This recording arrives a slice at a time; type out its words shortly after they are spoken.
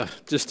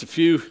Just a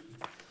few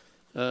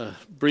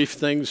brief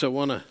things I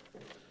want to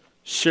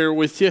share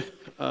with you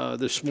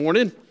this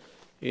morning.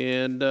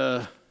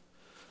 And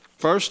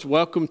first,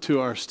 welcome to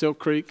our Still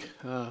Creek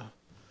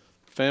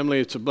family.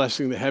 It's a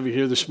blessing to have you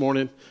here this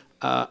morning.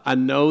 I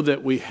know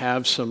that we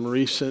have some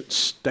recent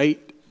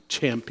state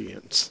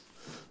champions.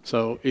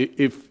 So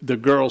if the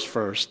girls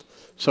first.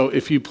 So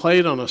if you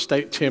played on a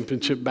state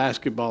championship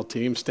basketball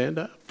team, stand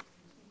up.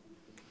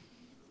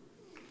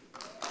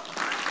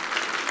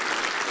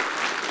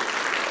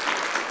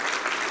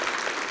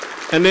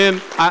 And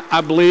then I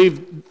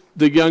believe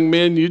the young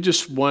men, you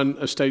just won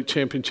a state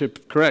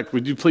championship, correct?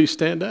 Would you please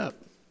stand up?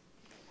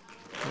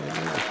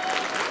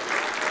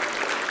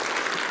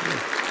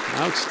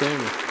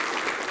 Outstanding.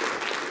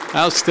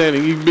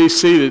 Outstanding. You can be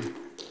seated.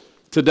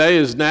 Today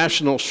is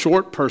National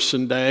Short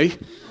Person Day.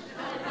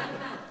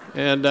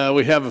 And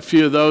we have a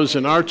few of those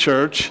in our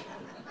church.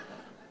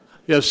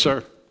 Yes,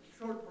 sir.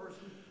 Short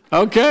person.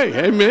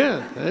 Okay.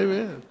 Amen.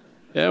 Amen.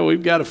 Yeah,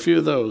 we've got a few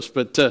of those.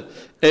 But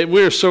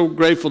we're so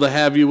grateful to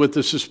have you with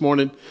us this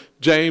morning.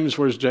 James,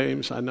 where's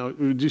James? I know.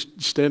 Would you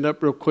stand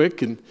up real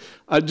quick and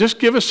just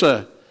give us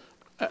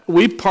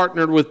we've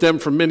partnered with them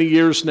for many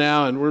years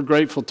now, and we're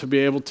grateful to be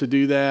able to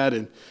do that.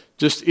 And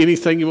just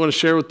anything you want to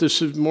share with us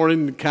this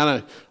morning, kind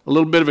of a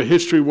little bit of a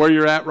history where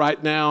you're at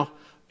right now,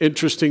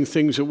 interesting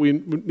things that we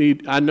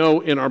need. I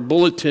know in our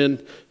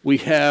bulletin we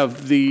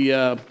have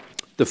the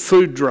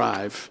food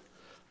drive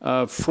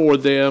for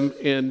them,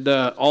 and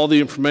all the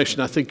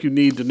information I think you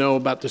need to know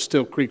about the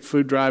Still Creek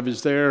Food Drive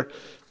is there,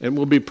 and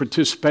we'll be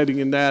participating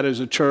in that as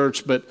a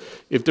church. But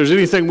if there's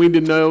anything we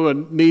need to know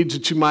and needs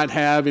that you might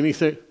have,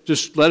 anything,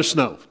 just let us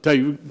know. Tell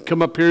you,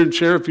 come up here and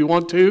share if you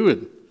want to,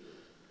 and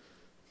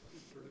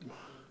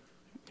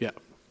yeah,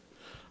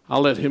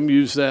 I'll let him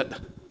use that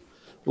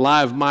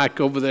live mic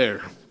over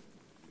there.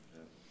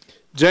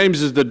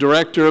 James is the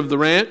director of the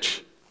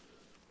ranch.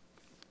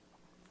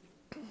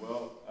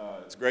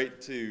 It's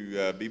great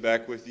to be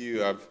back with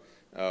you. I've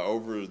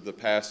over the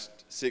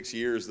past 6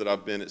 years that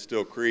I've been at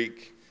Still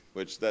Creek,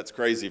 which that's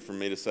crazy for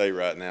me to say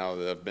right now,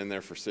 that I've been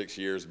there for 6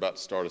 years, about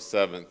to start a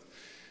seventh.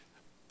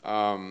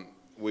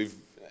 We've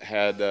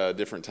had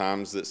different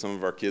times that some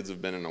of our kids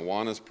have been in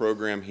Awanas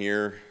program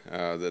here,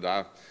 that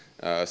I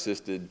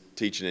assisted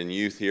teaching in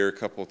youth here a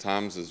couple of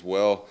times as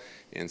well.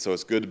 And so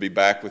it's good to be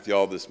back with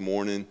y'all this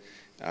morning.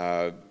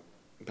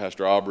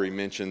 Pastor Aubrey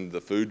mentioned the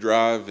food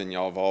drive, and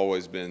y'all have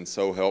always been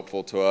so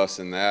helpful to us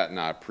in that, and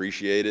I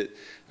appreciate it.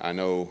 I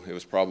know it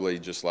was probably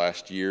just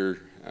last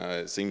year,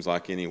 it seems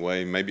like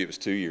anyway, maybe it was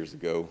 2 years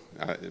ago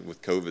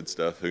with COVID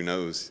stuff, who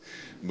knows.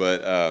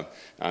 But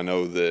I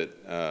know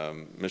that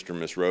Mr.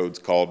 and Miss Rhodes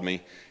called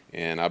me,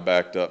 and I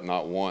backed up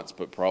not once,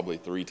 but probably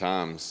 3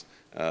 times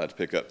to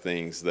pick up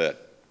things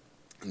that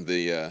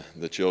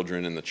the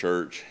children in the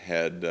church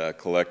had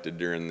collected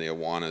during the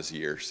Awanas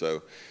year.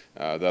 So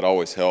that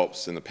always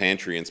helps in the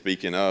pantry. And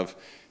speaking of,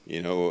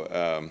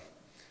 Mr.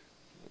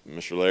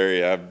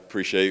 Larry, I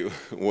appreciate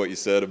what you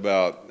said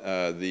about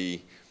the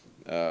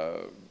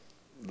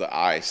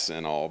ice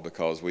and all,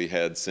 because we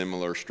had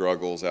similar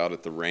struggles out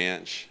at the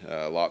ranch.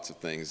 Lots of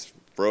things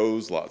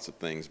froze, lots of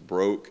things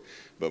broke,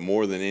 but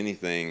more than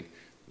anything,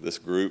 this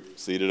group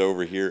seated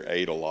over here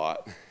ate a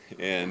lot,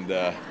 and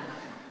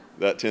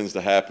that tends to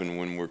happen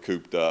when we're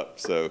cooped up.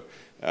 So.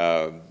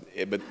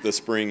 But the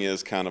spring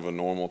is kind of a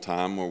normal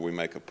time where we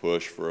make a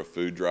push for a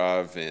food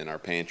drive, and our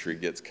pantry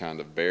gets kind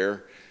of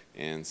bare.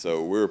 And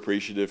so we're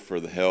appreciative for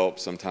the help.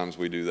 Sometimes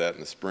we do that in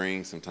the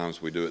spring, sometimes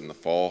we do it in the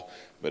fall,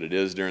 but it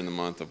is during the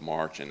month of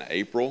March and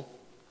April.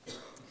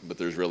 But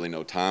there's really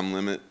no time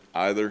limit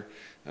either.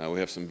 We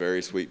have some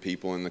very sweet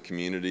people in the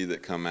community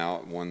that come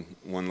out. One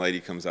lady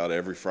comes out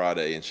every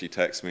Friday, and she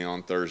texts me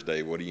on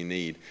Thursday, "What do you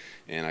need?"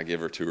 And I give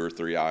her 2 or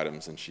 3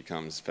 items, and she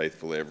comes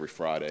faithfully every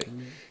Friday.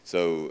 Mm-hmm.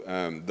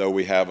 So though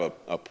we have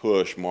a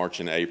push March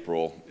and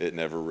April, it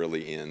never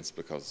really ends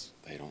because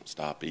they don't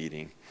stop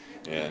eating.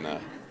 And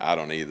I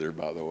don't either,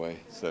 by the way.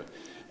 So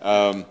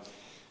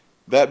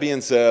that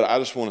being said, I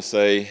just want to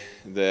say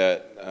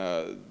that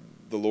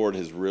the Lord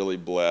has really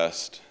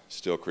blessed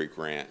Still Creek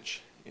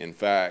Ranch. In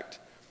fact,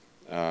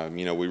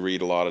 we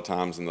read a lot of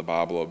times in the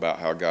Bible about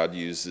how God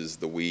uses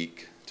the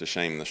weak to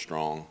shame the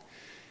strong.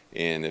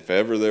 And if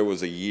ever there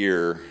was a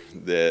year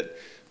that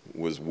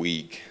was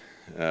weak,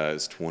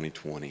 it's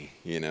 2020,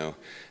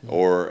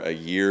 or a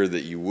year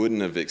that you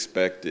wouldn't have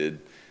expected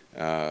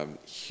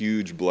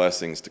huge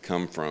blessings to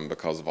come from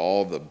because of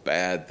all the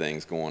bad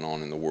things going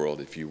on in the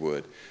world, if you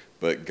would.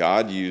 But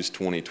God used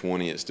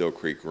 2020 at Still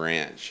Creek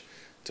Ranch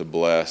to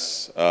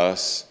bless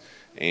us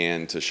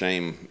and to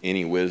shame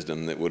any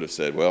wisdom that would have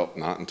said, well,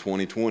 not in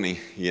 2020,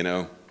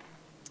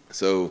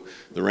 So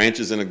the ranch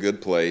is in a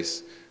good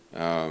place.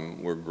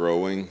 We're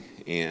growing,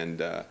 and,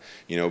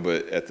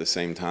 but at the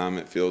same time,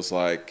 it feels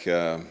like,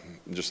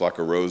 just like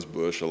a rose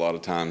bush, a lot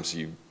of times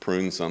you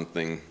prune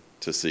something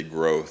to see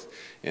growth.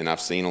 And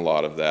I've seen a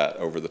lot of that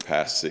over the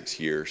past 6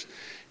 years.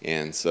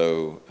 And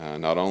so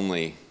not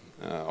only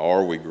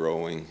are we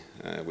growing,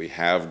 we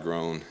have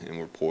grown, and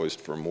we're poised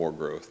for more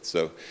growth.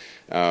 So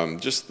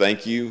just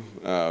thank you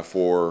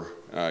for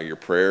your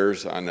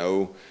prayers. I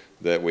know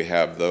that we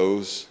have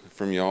those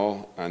from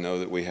y'all. I know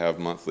that we have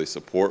monthly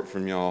support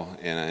from y'all,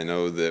 and I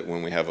know that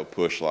when we have a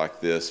push like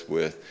this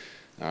with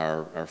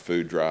our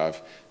food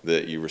drive,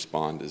 that you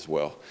respond as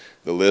well.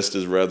 The list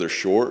is rather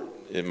short.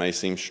 It may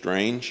seem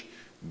strange,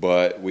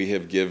 but we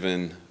have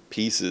given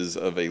pieces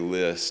of a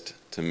list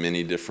to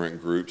many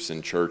different groups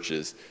and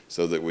churches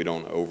so that we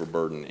don't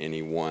overburden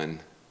any one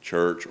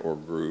church or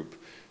group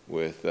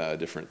with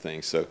different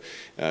things. So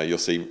you'll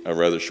see a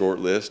rather short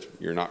list.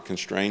 You're not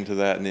constrained to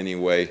that in any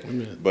way,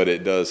 Amen. But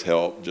it does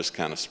help just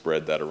kind of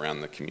spread that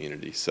around the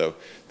community. So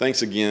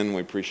thanks again.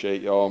 We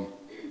appreciate y'all.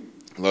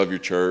 Love your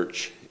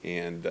church,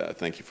 and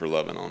thank you for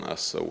loving on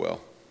us so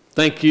well.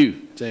 Thank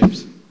you,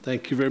 James.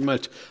 Thank you very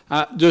much.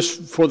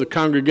 Just for the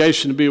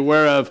congregation to be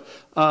aware of,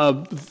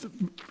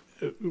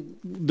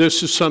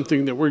 this is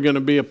something that we're going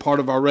to be a part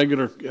of our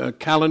regular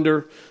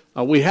calendar.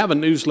 We have a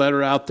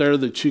newsletter out there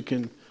that you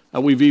can,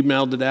 we've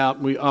emailed it out.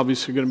 We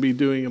obviously are going to be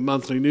doing a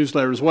monthly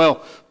newsletter as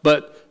well.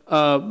 But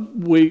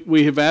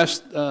we have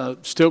asked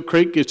Still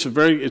Creek. It's a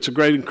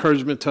great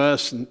encouragement to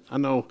us, and I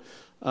know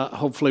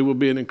hopefully will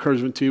be an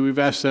encouragement to you. We've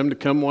asked them to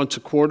come once a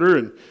quarter,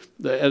 and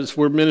as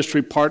we're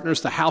ministry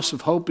partners, the House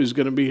of Hope is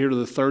going to be here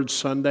the third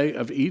Sunday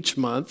of each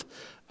month.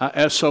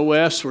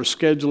 SOS, we're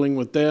scheduling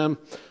with them.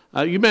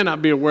 You may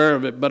not be aware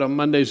of it, but on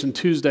Mondays and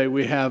Tuesdays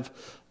we have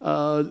 2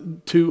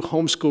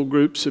 homeschool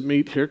groups that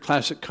meet here,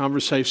 Classic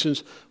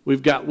Conversations.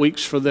 We've got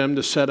weeks for them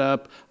to set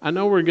up. I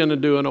know we're going to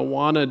do an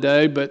Awana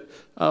day, but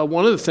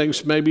one of the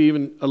things maybe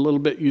even a little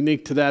bit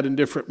unique to that and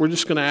different, we're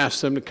just going to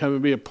ask them to come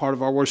and be a part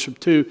of our worship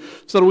too,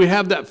 so that we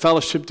have that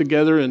fellowship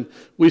together and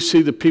we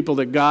see the people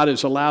that God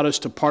has allowed us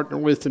to partner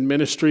with in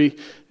ministry,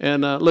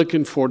 and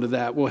looking forward to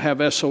that. We'll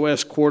have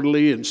SOS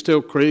quarterly and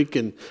Still Creek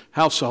and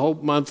House of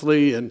Hope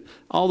monthly and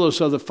all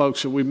those other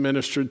folks that we've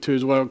ministered to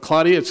as well.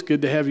 Claudia, it's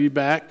good to have you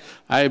back.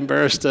 I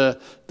embarrassed the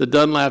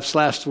Dunlaps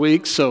last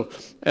week, so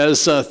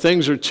as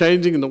things are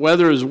changing and the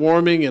weather is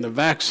warming and a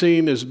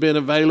vaccine has been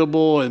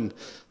available, and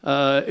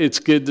it's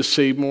good to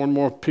see more and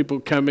more people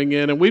coming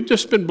in, and we've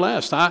just been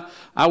blessed.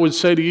 I would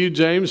say to you,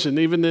 James, and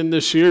even in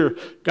this year,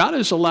 God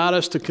has allowed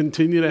us to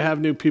continue to have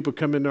new people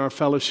come into our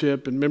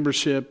fellowship and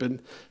membership, and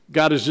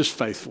God is just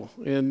faithful,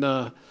 and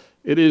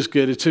it is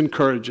good. It's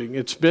encouraging.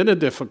 It's been a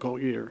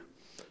difficult year,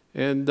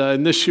 and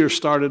this year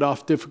started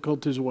off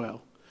difficult as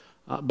well,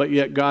 but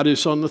yet God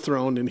is on the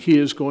throne, and He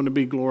is going to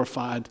be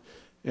glorified.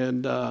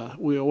 And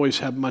we always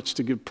have much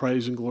to give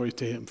praise and glory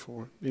to Him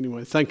for.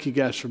 Anyway, thank you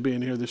guys for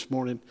being here this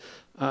morning.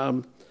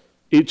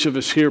 Each of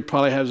us here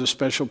probably has a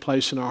special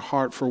place in our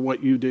heart for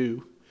what you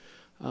do.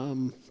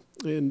 And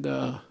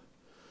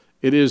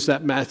it is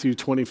that Matthew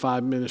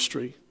 25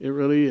 ministry. It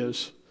really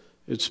is.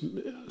 It's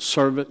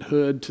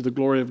servanthood to the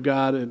glory of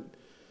God, and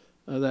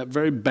that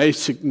very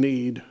basic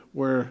need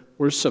where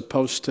we're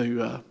supposed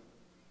to...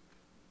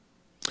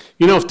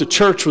 if the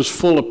church was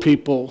full of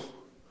people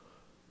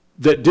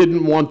that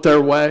didn't want their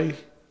way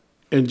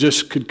and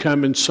just could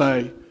come and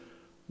say,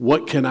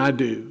 what can I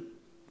do?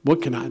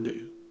 What can I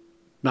do?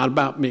 Not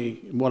about me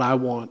and what I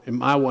want in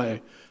my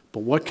way, but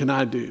what can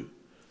I do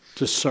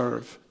to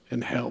serve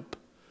and help?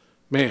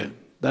 Man,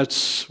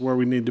 that's where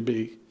we need to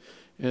be.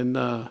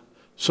 And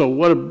so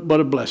what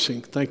a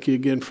blessing. Thank you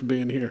again for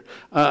being here.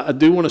 I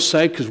do want to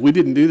say, because we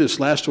didn't do this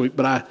last week,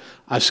 but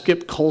I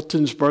skipped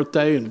Colton's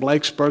birthday and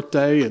Blake's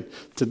birthday, and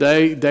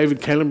today,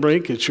 David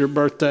Kalenbrink, it's your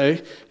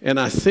birthday. And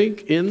I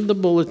think in the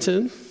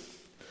bulletin,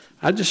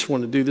 I just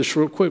want to do this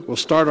real quick. We'll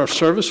start our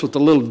service with a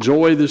little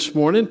joy this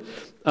morning.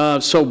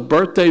 So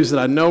birthdays that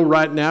I know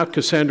right now,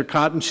 Cassandra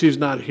Cotton, she's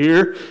not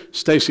here.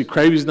 Stacy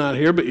Cravy's not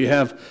here, but you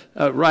have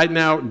right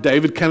now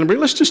David Kalenbrink.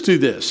 Let's just do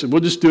this, and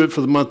we'll just do it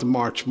for the month of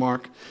March,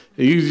 Mark.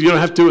 You don't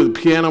have to do it with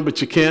the piano,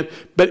 but you can.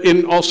 But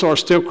in also our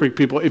Still Creek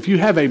people, if you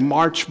have a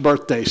March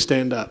birthday,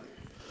 stand up.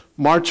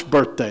 March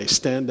birthday,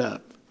 stand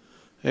up.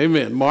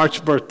 Amen.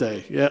 March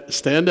birthday. Yeah,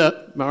 stand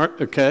up,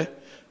 Mark. Okay.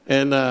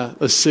 And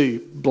let's see.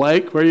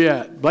 Blake, where you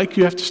at? Blake,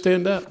 you have to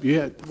stand up.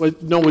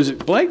 Was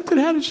it Blake that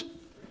had his?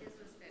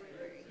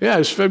 Yeah, it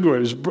was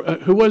February.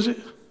 Who was it?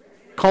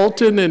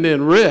 Colton and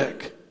then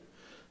Rick.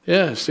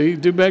 Yeah, see,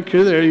 do back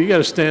here there. You got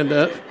to stand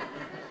up.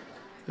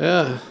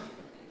 Yeah.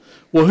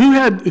 Well, who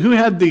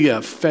had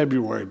the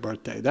February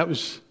birthday? That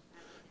was,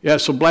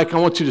 so Blake, I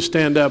want you to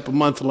stand up a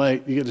month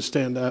late. You got to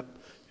stand up.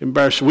 We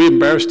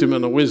embarrassed him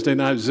on a Wednesday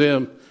night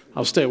Zim.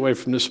 I'll stay away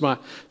from this mic.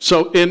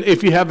 So, and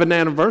if you have an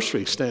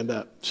anniversary, stand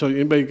up. So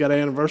anybody got an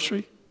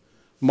anniversary?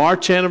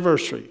 March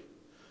anniversary.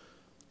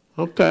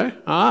 Okay,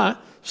 all right.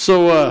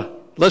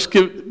 So let's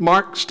give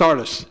Mark, start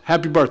us.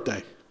 Happy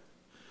birthday.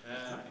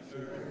 Happy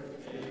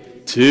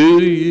birthday to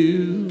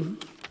you.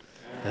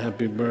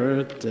 Happy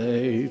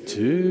birthday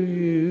to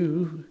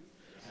you.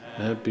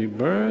 Happy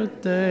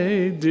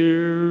birthday,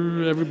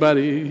 dear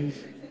everybody.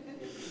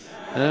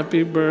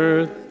 Happy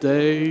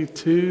birthday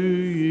to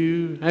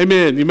you.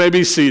 Amen. You may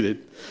be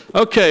seated.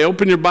 Okay,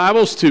 open your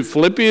Bibles to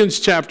Philippians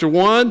chapter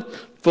 1.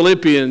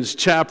 Philippians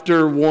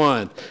chapter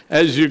 1.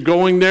 As you're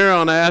going there, I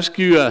want to ask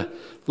you a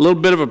little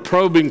bit of a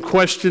probing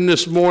question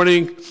this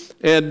morning.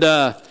 And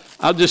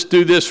I'll just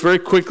do this very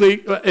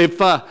quickly.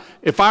 If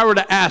I were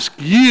to ask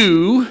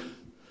you,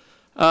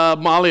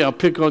 Molly, I'll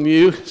pick on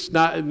you. It's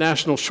not a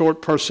national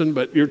short person,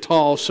 but you're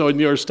tall, so and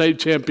you're a state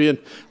champion.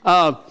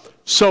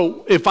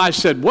 So if I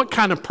said, what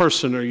kind of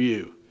person are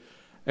you?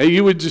 And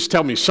you would just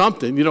tell me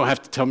something. You don't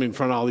have to tell me in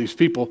front of all these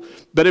people.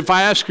 But if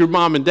I ask your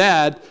mom and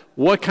dad,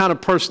 what kind of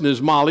person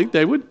is Molly,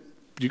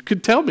 you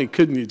could tell me,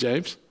 couldn't you,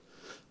 James?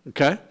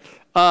 Okay?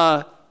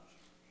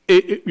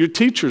 Your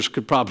teachers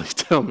could probably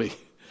tell me.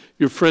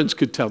 Your friends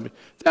could tell me.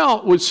 They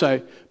all would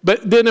say,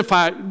 but then if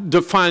I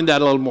define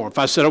that a little more, if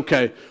I said,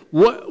 okay,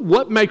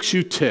 what makes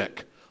you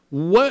tick?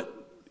 What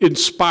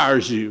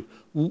inspires you?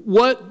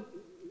 What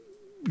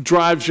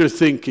drives your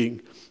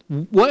thinking?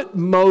 What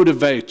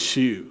motivates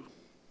you?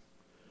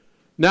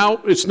 Now,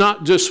 it's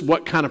not just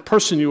what kind of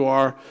person you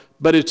are,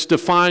 but it's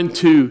defined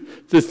to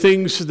the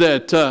things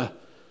that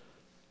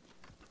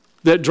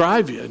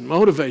drive you and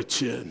motivate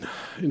you and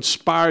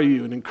inspire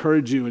you and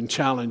encourage you and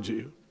challenge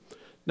you.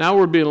 Now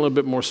we're being a little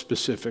bit more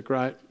specific,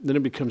 right? Then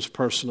it becomes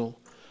personal.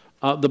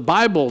 The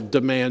Bible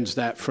demands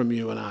that from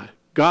you and I.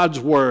 God's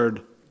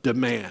word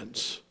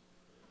demands.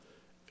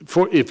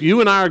 If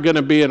you and I are going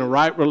to be in a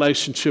right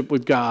relationship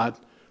with God,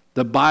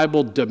 the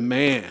Bible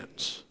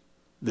demands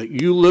that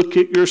you look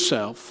at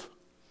yourself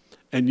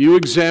and you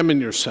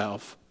examine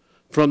yourself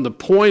from the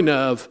point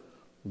of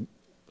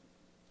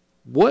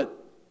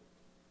what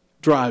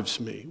drives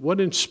me, what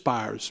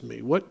inspires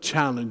me, what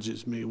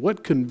challenges me,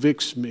 what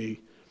convicts me,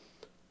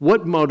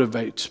 what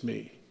motivates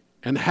me,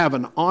 and have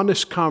an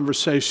honest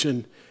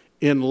conversation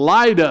in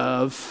light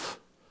of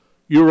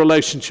your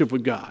relationship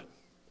with God.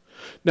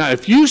 Now,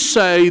 if you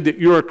say that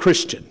you're a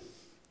Christian,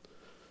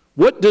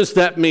 what does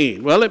that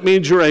mean? Well, it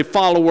means you're a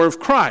follower of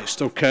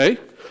Christ, okay?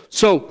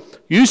 So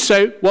you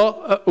say,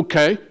 well,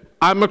 okay,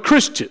 I'm a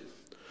Christian.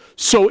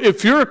 So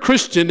if you're a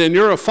Christian and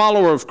you're a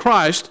follower of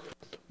Christ,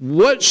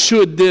 what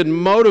should then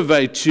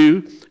motivate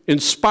you,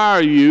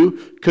 inspire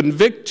you,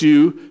 convict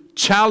you,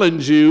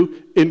 challenge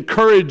you,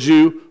 encourage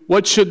you?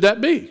 What should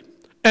that be?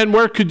 And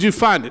where could you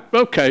find it?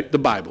 Okay, the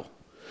Bible.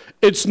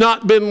 It's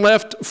not been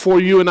left for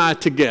you and I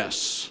to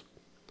guess.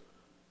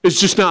 It's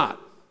just not.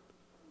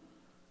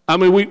 I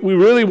mean, we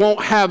really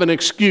won't have an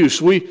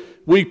excuse.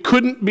 We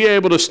couldn't be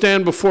able to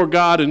stand before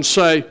God and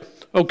say,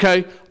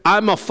 okay,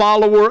 I'm a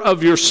follower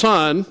of your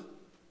Son,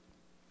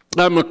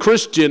 I'm a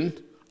Christian,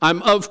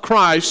 I'm of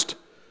Christ,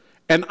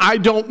 and I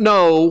don't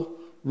know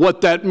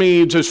what that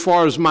means as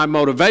far as my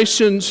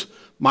motivations,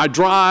 my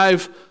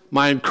drive,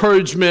 my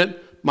encouragement,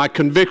 my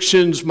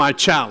convictions, my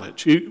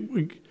challenge.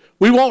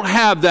 We won't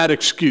have that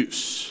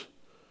excuse.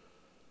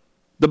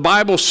 The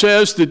Bible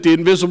says that the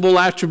invisible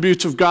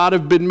attributes of God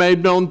have been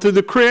made known through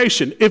the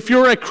creation. If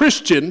you're a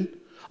Christian,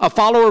 a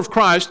follower of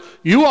Christ,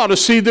 you ought to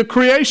see the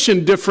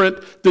creation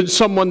different than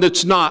someone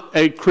that's not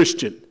a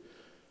Christian.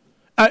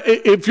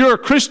 If you're a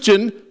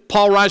Christian,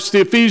 Paul writes to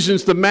the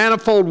Ephesians, the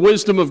manifold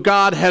wisdom of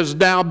God has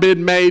now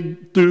been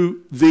made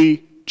through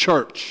the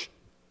church,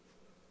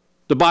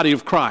 the body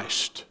of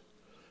Christ.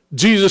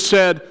 Jesus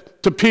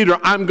said to Peter,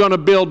 I'm going to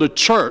build a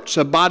church,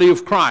 a body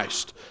of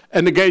Christ,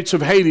 and the gates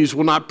of Hades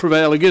will not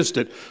prevail against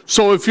it.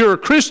 So if you're a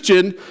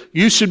Christian,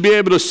 you should be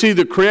able to see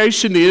the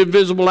creation, the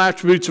invisible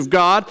attributes of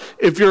God.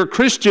 If you're a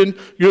Christian,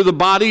 you're the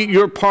body,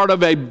 you're part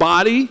of a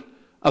body,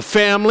 a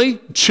family,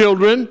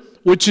 children,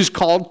 which is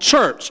called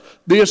church.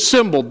 The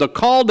assembled, the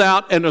called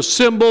out and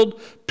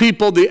assembled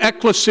people, the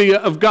ecclesia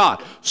of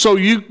God. So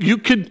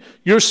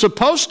you're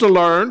supposed to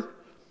learn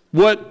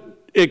what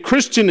a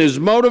Christian is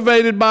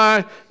motivated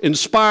by,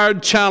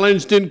 inspired,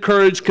 challenged,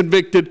 encouraged,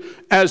 convicted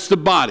as the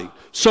body.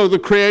 So the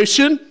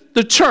creation,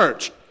 the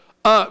church,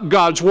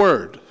 God's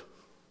word.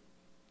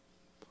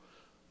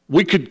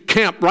 We could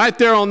camp right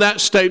there on that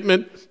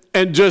statement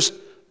and just,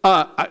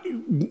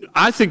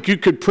 I think you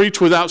could preach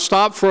without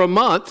stop for a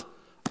month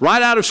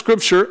right out of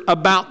Scripture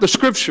about the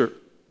Scripture.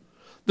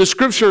 The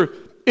Scripture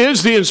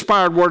is the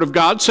inspired word of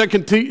God. 2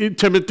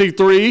 Timothy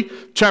 3,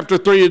 chapter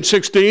 3 and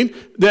 16,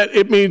 that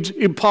it means,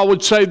 Paul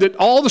would say that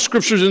all the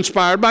Scripture is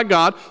inspired by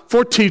God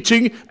for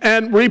teaching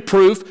and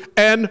reproof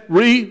and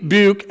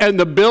rebuke and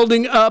the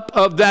building up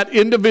of that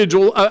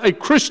individual, a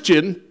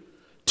Christian,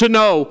 to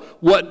know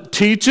what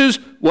teaches,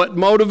 what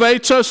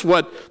motivates us,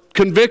 what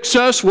convicts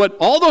us, what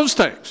all those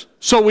things.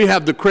 So we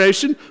have the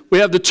creation, we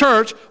have the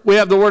church, we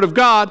have the Word of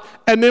God,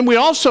 and then we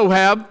also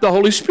have the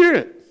Holy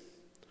Spirit.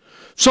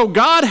 So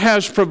God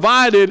has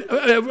provided,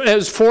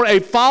 as for a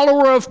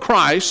follower of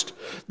Christ,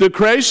 the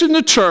creation,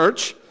 the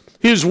church,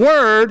 His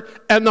Word,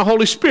 and the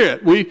Holy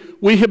Spirit.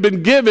 We have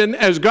been given,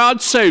 as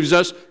God saves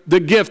us, the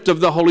gift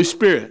of the Holy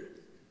Spirit.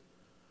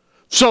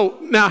 So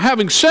now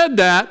having said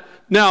that,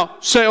 now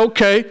say,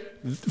 okay,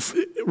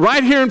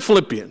 right here in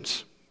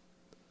Philippians,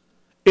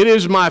 it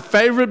is my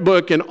favorite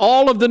book in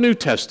all of the New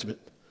Testament,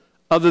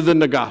 other than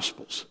the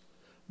Gospels,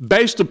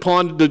 based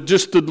upon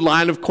just the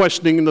line of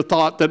questioning and the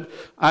thought that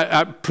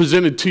I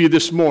presented to you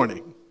this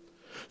morning.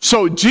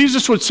 So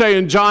Jesus would say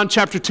in John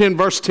chapter 10,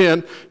 verse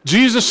 10,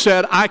 Jesus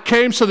said, I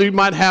came so that you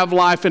might have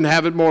life and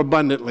have it more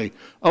abundantly.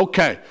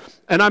 Okay,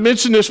 And I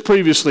mentioned this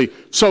previously.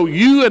 So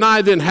you and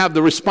I then have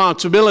the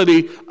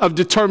responsibility of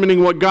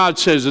determining what God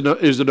says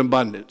is an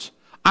abundance.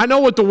 I know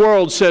what the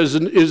world says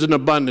is an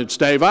abundance,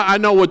 Dave. I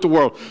know what the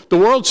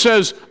world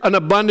says an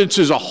abundance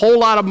is a whole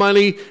lot of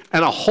money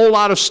and a whole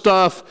lot of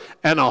stuff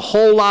and a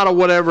whole lot of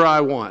whatever I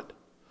want.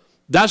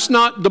 That's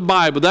not the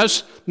Bible.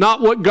 That's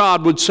not what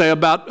God would say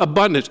about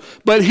abundance.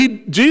 But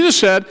Jesus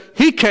said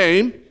he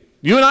came,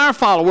 you and I are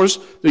followers,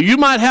 that you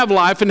might have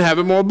life and have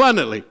it more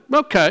abundantly.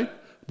 Okay.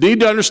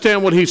 Need to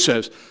understand what he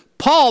says.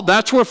 Paul,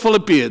 that's where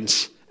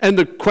Philippians, and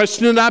the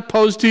question that I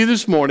posed to you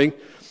this morning,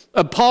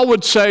 Paul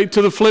would say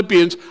to the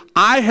Philippians,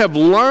 I have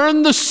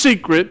learned the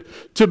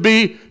secret to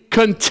be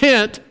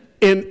content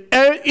in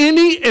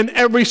any and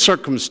every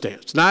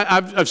circumstance. Now,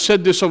 I've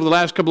said this over the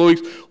last couple of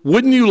weeks.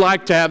 Wouldn't you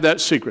like to have that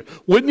secret?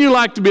 Wouldn't you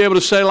like to be able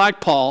to say, like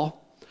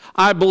Paul,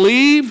 I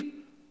believe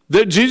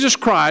that Jesus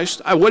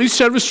Christ, what he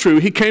said was true.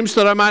 He came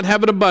so that I might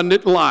have an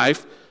abundant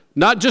life.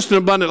 Not just an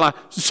abundant life,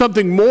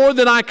 something more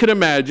than I could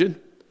imagine.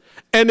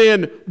 And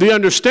then the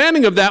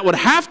understanding of that would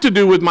have to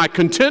do with my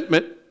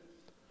contentment.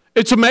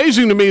 It's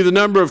amazing to me the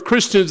number of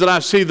Christians that I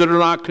see that are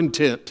not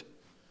content.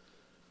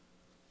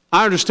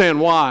 I understand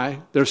why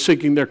they're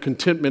seeking their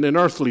contentment in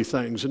earthly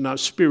things and not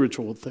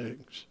spiritual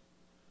things.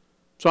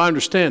 So I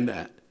understand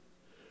that.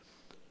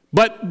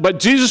 But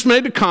Jesus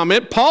made the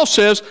comment, Paul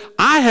says,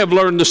 I have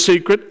learned the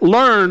secret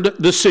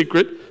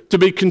to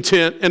be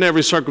content in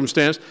every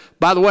circumstance.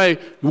 By the way,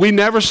 we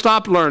never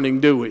stop learning,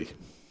 do we?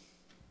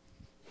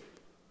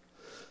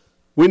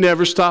 We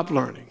never stop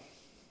learning.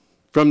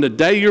 From the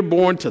day you're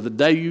born to the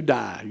day you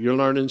die, you're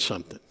learning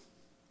something.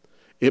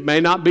 It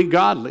may not be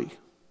godly.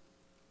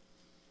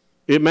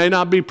 It may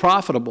not be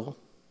profitable,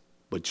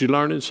 but you're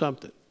learning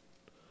something.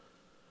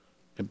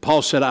 And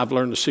Paul said, I've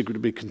learned the secret to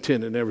be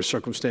content in every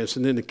circumstance.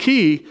 And then the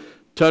key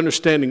to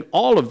understanding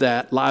all of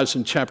that lies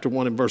in chapter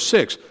 1 and verse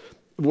 6.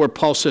 Where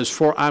Paul says,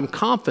 for I'm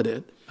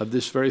confident of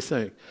this very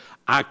thing.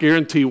 I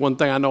guarantee you one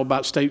thing I know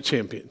about state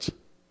champions.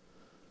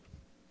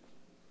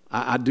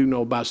 I do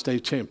know about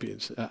state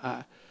champions.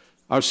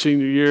 Our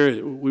senior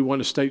year, we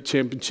won a state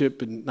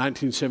championship in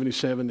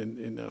 1977,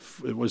 and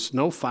it was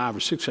no 5 or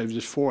 6A, it was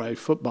just 4A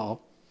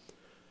football.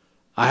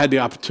 I had the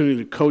opportunity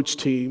to coach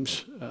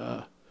teams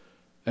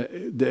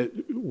that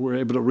were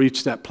able to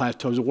reach that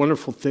plateau. It was a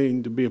wonderful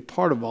thing to be a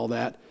part of all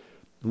that.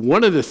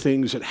 One of the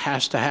things that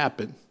has to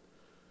happen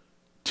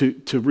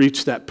to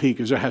reach that peak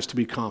is there has to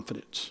be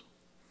confidence.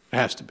 It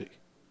has to be.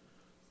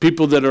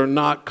 People that are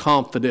not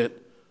confident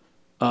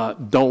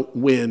don't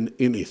win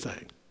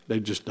anything. They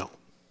just don't.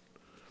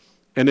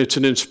 And it's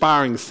an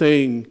inspiring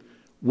thing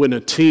when a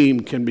team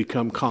can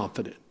become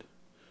confident.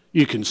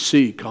 You can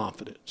see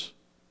confidence.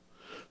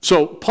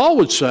 So Paul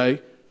would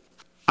say,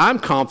 I'm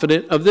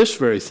confident of this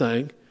very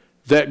thing,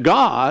 that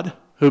God,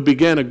 who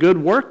began a good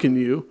work in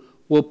you,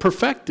 will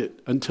perfect it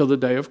until the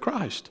day of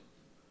Christ.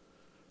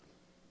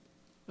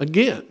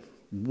 Again,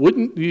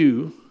 wouldn't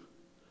you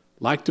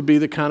like to be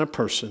the kind of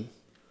person,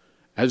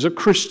 as a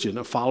Christian,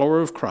 a follower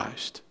of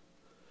Christ,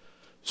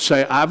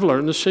 say, I've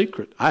learned the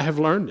secret. I have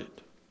learned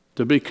it,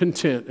 to be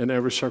content in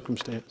every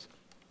circumstance.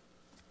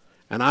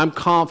 And I'm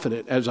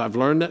confident, as I've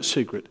learned that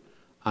secret,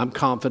 I'm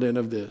confident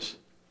of this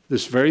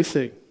very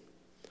thing,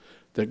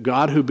 that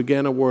God who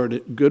began a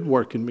good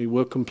work in me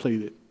will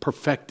complete it,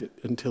 perfect it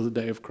until the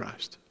day of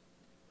Christ.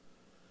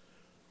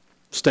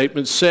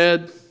 Statement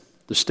said,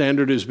 the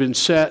standard has been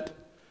set.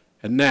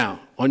 And now,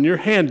 on your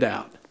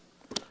handout,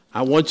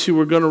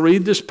 we're going to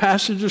read this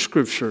passage of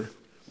Scripture.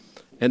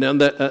 And on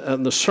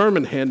the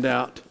sermon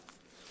handout,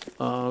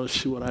 let's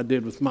see what I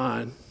did with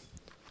mine.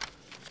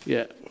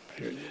 Yeah,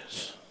 here it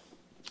is.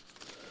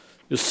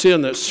 You'll see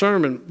on that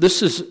sermon,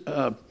 this is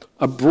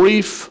a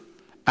brief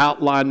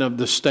outline of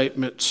the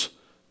statements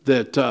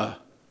that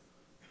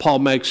Paul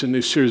makes in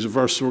this series of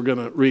verses we're going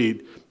to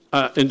read.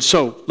 And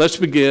so, let's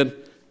begin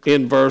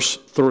in verse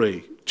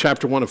 3,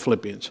 chapter 1 of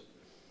Philippians.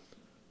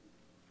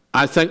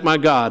 I thank my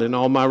God in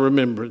all my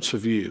remembrance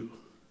of you.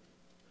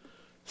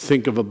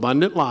 Think of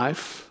abundant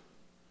life,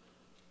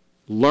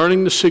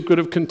 learning the secret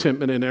of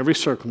contentment in every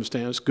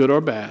circumstance, good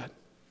or bad,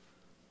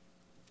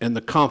 and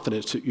the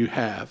confidence that you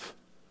have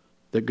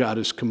that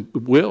God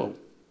will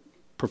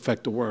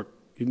perfect the work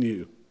in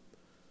you.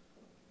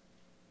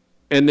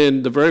 And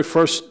then the very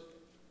first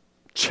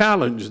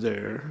challenge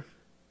there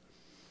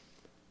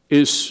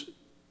is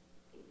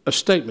a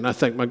statement. I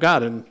thank my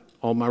God in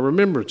all my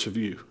remembrance of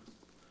you.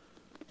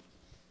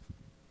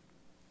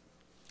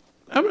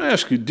 I'm going to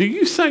ask you, do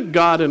you thank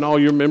God in all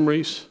your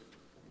memories?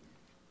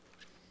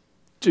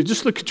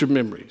 Just look at your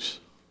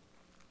memories.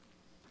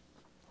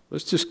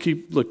 Let's just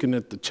keep looking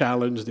at the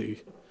challenge, the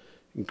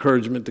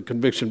encouragement, the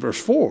conviction. Verse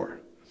 4.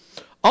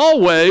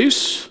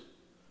 Always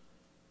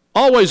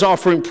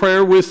offering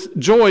prayer with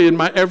joy in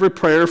my every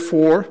prayer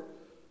for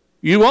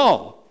you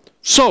all.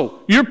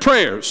 So, your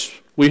prayers.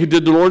 We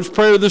did the Lord's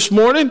Prayer this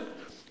morning.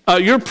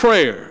 Your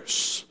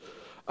prayers.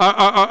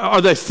 Are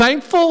they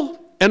thankful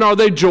and are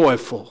they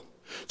joyful?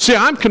 See,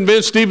 I'm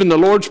convinced even the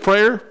Lord's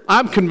Prayer,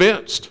 I'm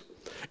convinced.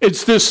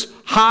 It's this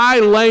high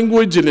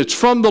language and it's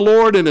from the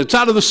Lord and it's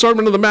out of the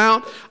Sermon on the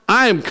Mount.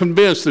 I am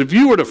convinced that if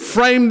you were to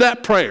frame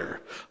that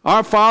prayer,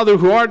 our Father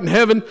who art in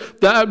heaven,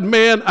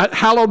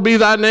 hallowed be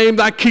thy name,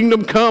 thy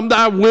kingdom come,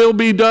 thy will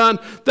be done.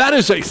 That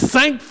is a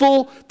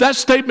thankful, that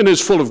statement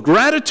is full of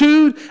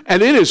gratitude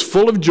and it is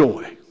full of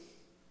joy.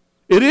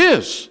 It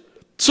is.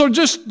 So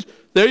just,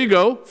 there you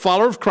go,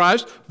 follower of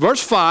Christ.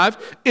 Verse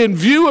 5, in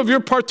view of your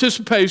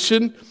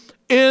participation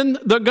in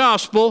the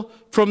gospel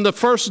from the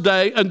first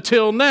day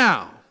until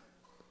now.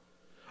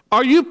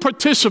 Are you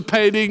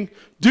participating?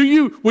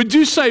 Would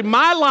you say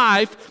my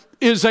life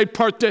is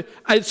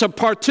it's a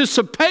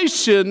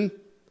participation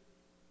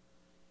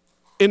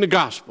in the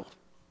gospel?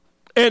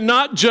 And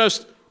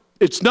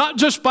it's not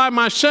just by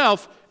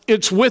myself,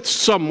 it's with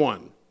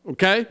someone,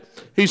 okay?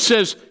 He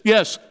says,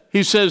 yes,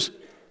 he says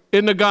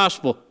in the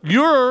gospel,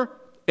 you're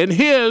in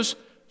his,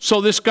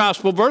 so this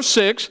gospel, verse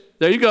 6,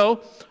 there you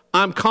go,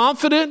 I'm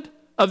confident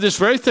of this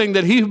very thing,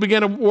 that he who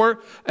began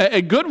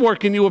a good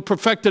work in you will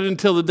perfect it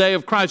until the day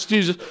of Christ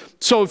Jesus.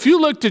 So if you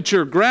looked at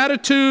your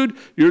gratitude,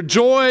 your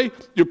joy,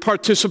 your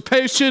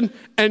participation,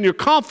 and your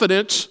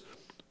confidence,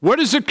 where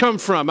does it come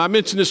from? I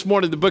mentioned this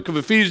morning the book of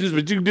Ephesians,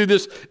 but you can do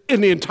this in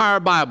the entire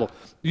Bible.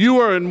 You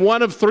are in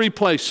one of three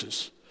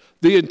places.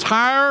 The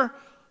entire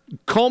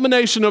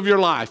culmination of your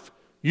life,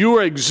 you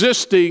are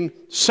existing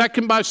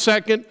second by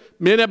second,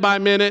 minute by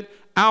minute,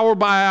 hour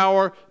by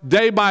hour,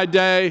 day by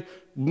day,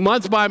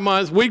 month by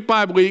month, week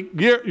by week,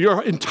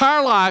 your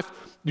entire life,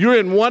 you're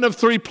in one of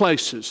three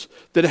places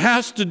that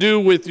has to do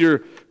with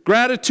your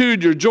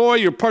gratitude, your joy,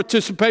 your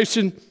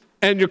participation,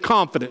 and your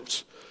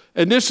confidence.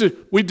 And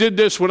we did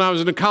this when I was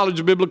in the College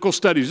of Biblical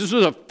Studies. This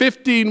was a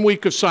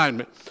 15-week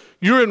assignment.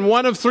 You're in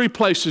one of three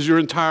places your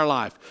entire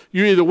life.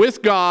 You're either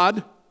with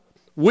God,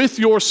 with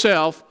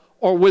yourself,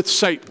 or with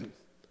Satan.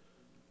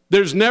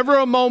 There's never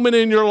a moment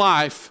in your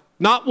life,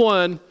 not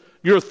one,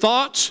 your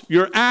thoughts,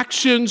 your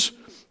actions,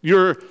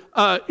 your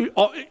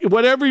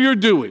whatever you're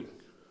doing,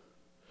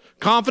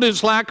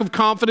 confidence, lack of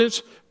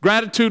confidence,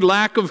 gratitude,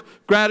 lack of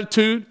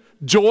gratitude,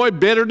 joy,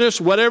 bitterness,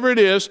 whatever it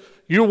is,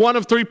 you're one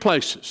of three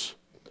places.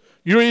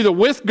 You're either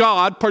with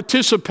God,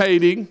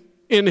 participating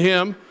in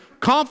him,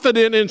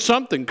 confident in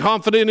something,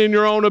 confident in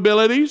your own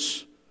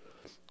abilities,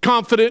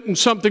 confident in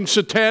something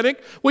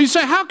satanic. Well, you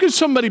say, how could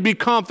somebody be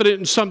confident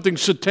in something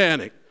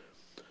satanic?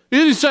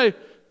 You say,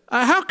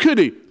 how could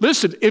he?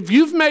 Listen, if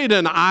you've made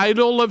an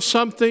idol of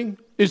something,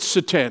 it's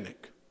satanic.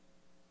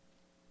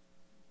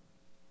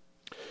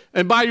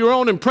 And by your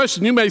own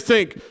impression, you may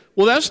think,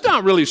 well, that's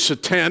not really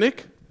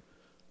satanic.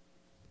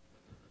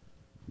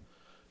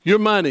 Your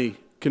money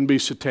can be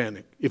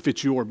satanic if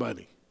it's your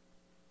money.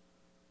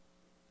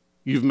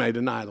 You've made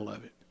an idol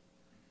of it.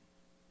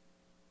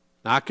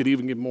 Now, I could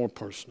even get more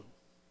personal.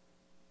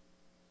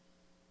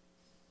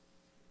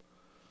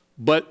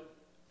 But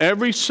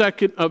every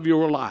second of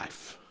your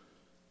life,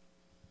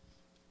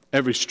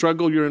 every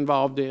struggle you're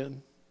involved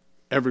in,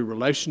 every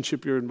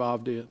relationship you're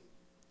involved in,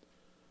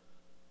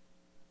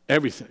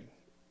 everything,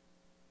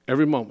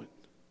 every moment,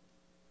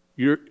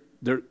 you're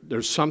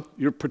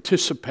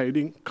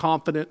participating,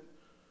 confident,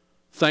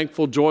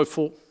 thankful,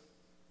 joyful,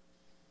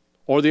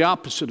 or the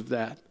opposite of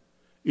that,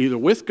 either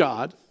with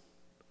God,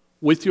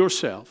 with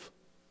yourself,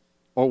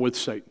 or with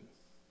Satan.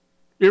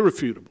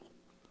 Irrefutable.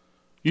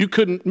 You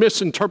couldn't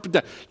misinterpret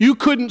that. You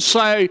couldn't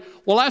say,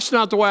 well, that's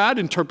not the way I'd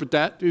interpret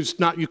that. It's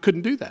not, you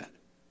couldn't do that.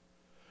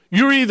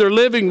 You're either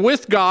living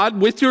with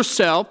God, with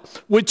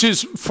yourself, which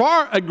is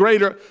far a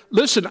greater,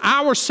 listen,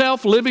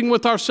 ourself living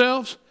with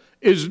ourselves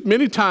is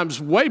many times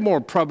way more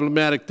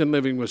problematic than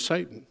living with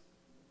Satan.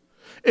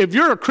 If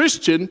you're a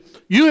Christian,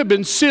 you have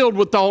been sealed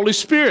with the Holy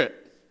Spirit.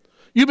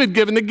 You've been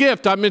given the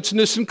gift. I mentioned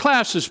this in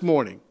class this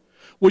morning.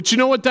 Which you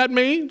know what that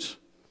means?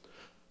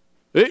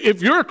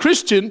 If you're a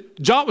Christian,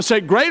 John would say,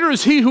 greater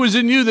is he who is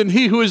in you than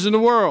he who is in the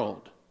world.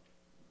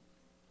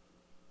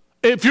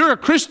 If you're a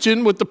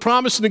Christian with the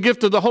promise and the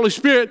gift of the Holy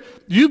Spirit,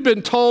 you've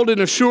been told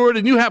and assured,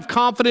 and you have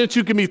confidence,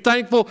 you can be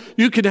thankful,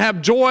 you can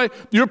have joy,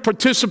 you're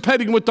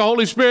participating with the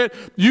Holy Spirit.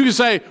 You can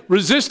say,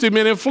 resist him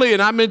and he'll flee.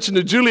 And I mentioned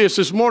to Julius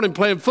this morning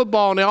playing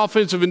football on the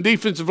offensive and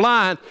defensive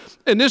line,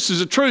 and this is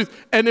the truth.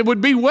 And it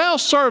would be well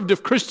served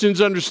if Christians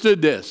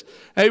understood this.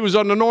 He was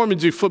on the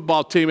Normandy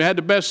football team. He had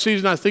the best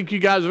season I think you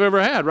guys have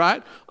ever had,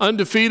 right?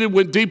 Undefeated,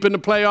 went deep in the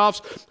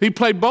playoffs. He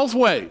played both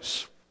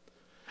ways.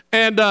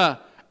 And I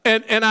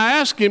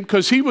asked him,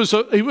 because he was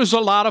a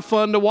lot of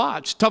fun to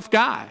watch. Tough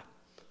guy.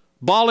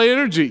 Ball of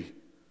energy.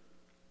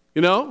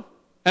 You know?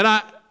 And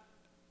I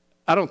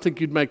don't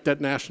think you'd make that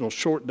national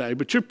short day,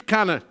 but you're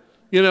kind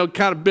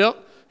of built.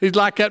 He's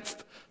like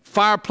that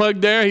fire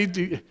plug there.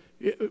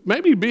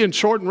 Maybe being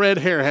short and red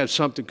hair has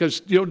something,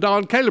 because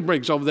Don Caleb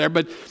brings over there,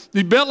 but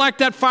he's built like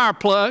that fire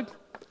plug.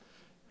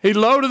 He's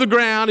low to the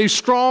ground. He's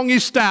strong.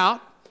 He's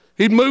stout.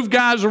 He'd move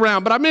guys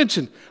around. But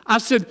I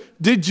said,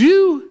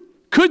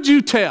 could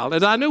you tell?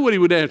 And I knew what he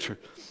would answer.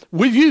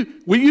 You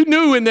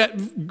knew in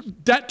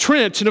that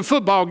trench in a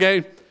football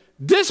game,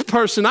 this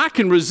person, I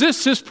can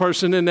resist this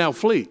person and they'll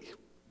flee.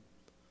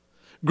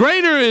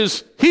 Greater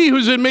is he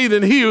who's in me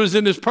than he who is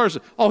in this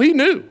person. Oh, he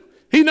knew.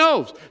 He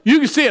knows. You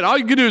can see it. All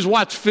you can do is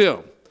watch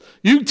film.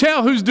 You can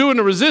tell who's doing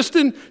the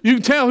resisting. You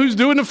can tell who's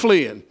doing the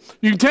fleeing.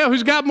 You can tell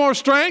who's got more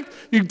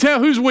strength. You can tell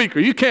who's weaker.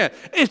 You can't.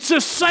 It's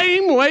the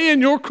same way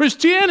in your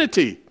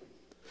Christianity.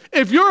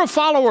 If you're a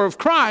follower of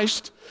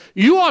Christ,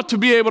 you ought to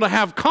be able to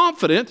have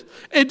confidence.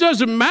 It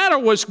doesn't matter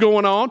what's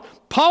going on.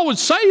 Paul was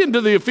saying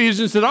to the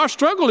Ephesians that our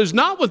struggle is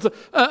not with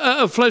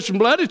flesh and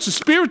blood. It's a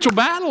spiritual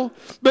battle.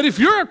 But if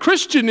you're a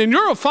Christian and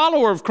you're a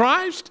follower of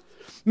Christ,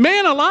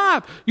 man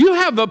alive, you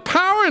have the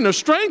power and the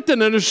strength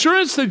and an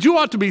assurance that you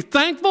ought to be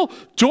thankful,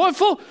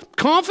 joyful,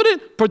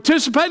 confident,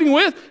 participating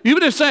with. You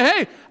would just say,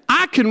 hey,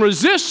 I can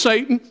resist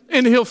Satan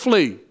and he'll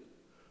flee.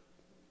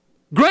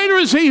 Greater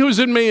is he who's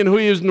in me and who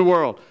he is in the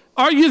world.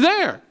 Are you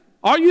there?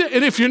 Are you?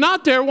 And if you're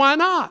not there, why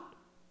not?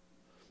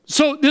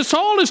 So this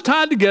all is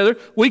tied together.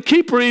 We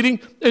keep reading.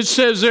 It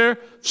says there,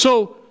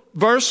 so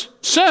verse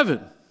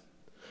 7.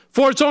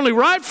 For it's only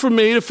right for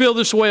me to feel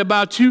this way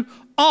about you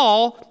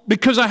all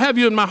because I have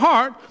you in my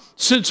heart,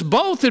 since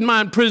both in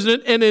my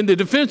imprisonment and in the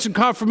defense and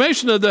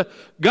confirmation of the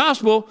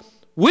gospel,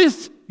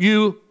 with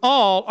you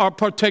all are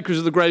partakers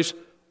of the grace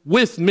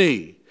with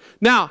me.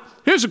 Now,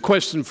 here's a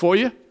question for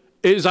you.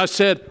 As I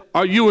said,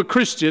 are you a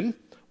Christian?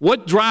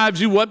 What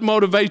drives you? What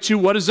motivates you?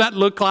 What does that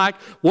look like?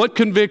 What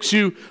convicts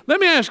you? Let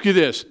me ask you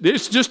this.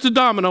 It's just a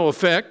domino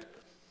effect.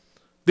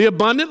 The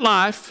abundant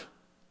life,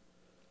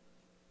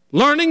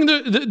 learning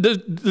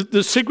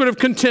the secret of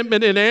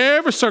contentment in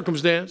every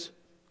circumstance,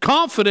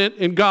 confident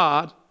in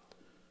God.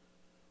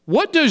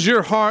 What does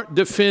your heart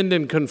defend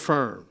and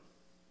confirm?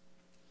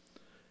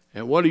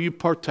 And what are you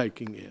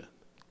partaking in?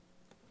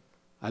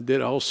 I did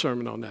a whole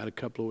sermon on that a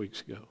couple of weeks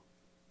ago.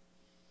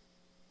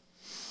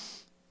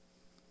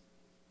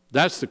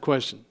 That's the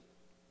question.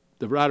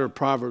 The writer of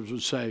Proverbs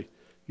would say,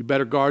 you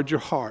better guard your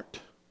heart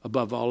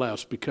above all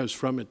else because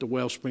from it the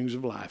well springs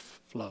of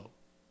life flow.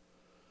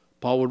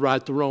 Paul would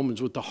write the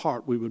Romans, with the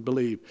heart we would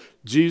believe.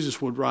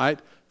 Jesus would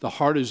write, the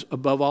heart is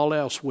above all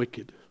else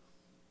wicked.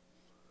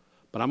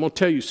 But I'm going to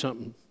tell you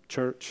something,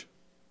 church.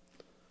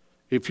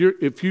 If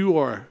you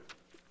are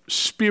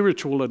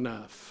spiritual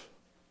enough,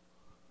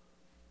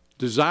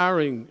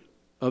 desiring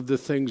of the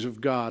things of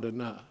God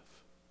enough,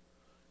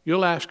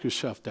 you'll ask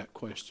yourself that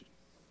question.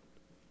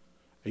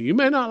 And you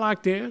may not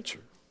like the answer.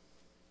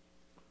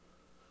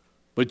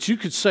 But you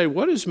could say,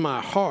 what is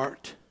my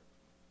heart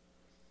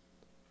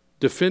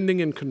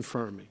defending and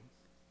confirming?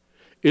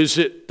 Is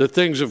it the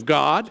things of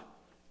God?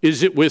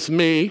 Is it with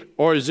me?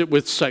 Or is it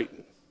with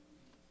Satan?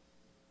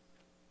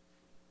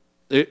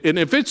 And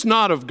if it's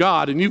not of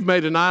God and you've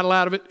made an idol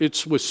out of it,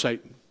 it's with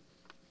Satan.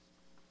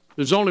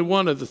 There's only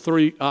one of the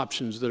three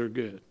options that are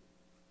good.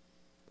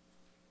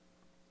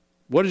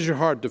 What is your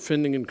heart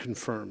defending and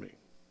confirming?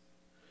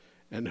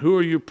 And who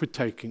are you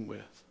partaking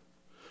with?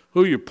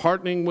 Who are you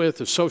partnering with,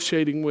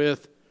 associating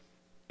with,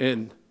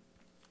 and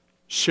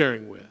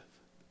sharing with?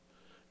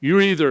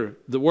 You're either,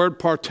 the word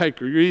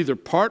partaker, you're either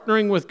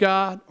partnering with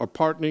God or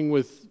partnering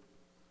with,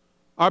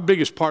 our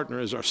biggest partner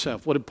is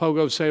ourselves. What did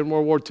Pogo say in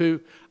World War II?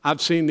 I've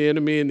seen the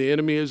enemy and the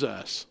enemy is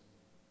us.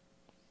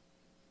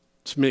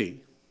 It's me.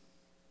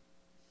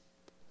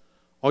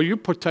 Or you're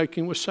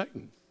partaking with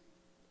Satan.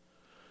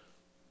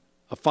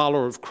 A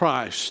follower of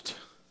Christ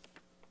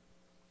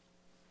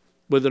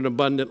with an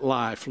abundant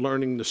life,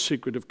 learning the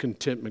secret of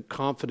contentment,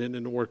 confident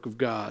in the work of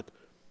God,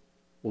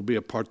 will be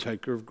a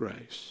partaker of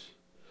grace.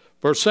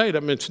 Verse 8,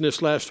 I mentioned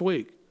this last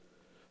week.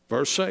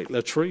 Verse 8,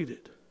 let's read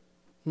it.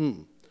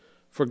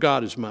 For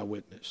God is my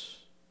witness.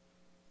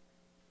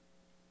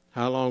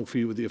 How long for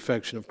you with the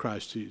affection of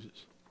Christ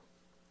Jesus?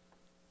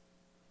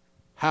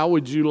 How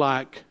would you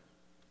like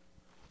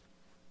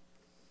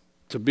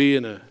to be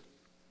in a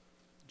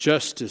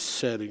justice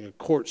setting, a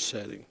court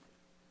setting,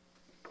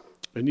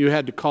 and you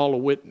had to call a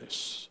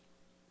witness?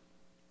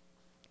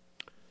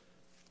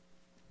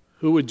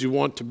 Who would you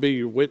want to be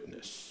your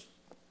witness?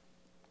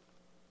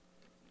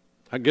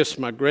 I guess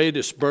my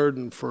greatest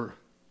burden for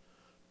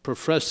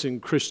professing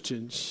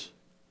Christians,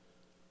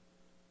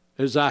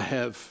 as I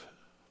have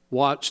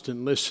watched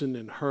and listened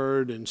and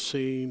heard and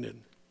seen,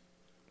 and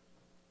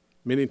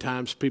many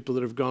times people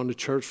that have gone to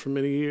church for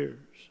many years,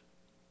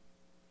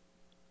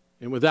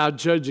 and without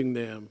judging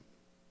them,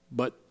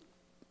 but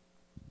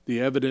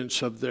the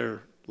evidence of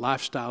their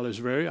lifestyle is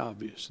very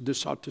obvious.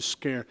 This ought to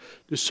scare,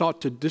 this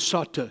ought to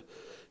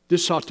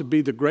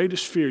be the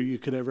greatest fear you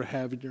could ever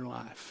have in your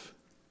life.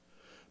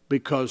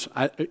 Because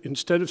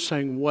instead of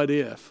saying, what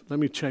if, let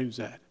me change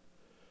that.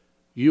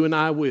 You and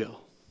I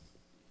will.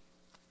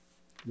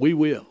 We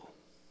will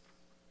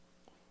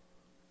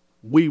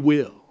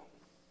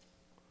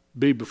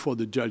be before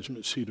the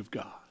judgment seat of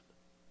God.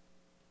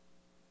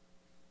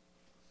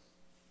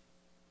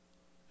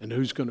 And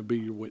who's going to be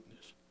your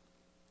witness?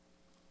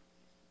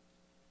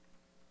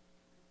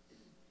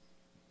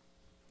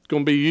 It's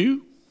going to be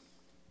you?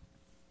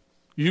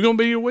 You going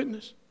to be your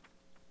witness?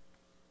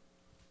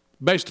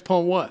 Based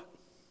upon what?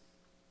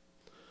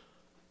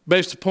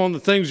 Based upon the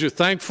things you're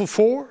thankful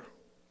for,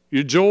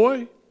 your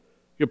joy,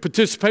 your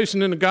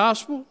participation in the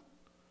gospel,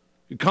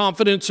 your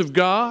confidence of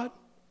God,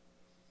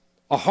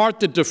 a heart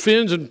that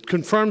defends and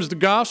confirms the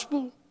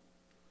gospel,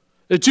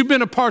 That you've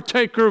been a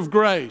partaker of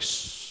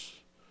grace.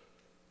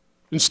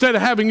 Instead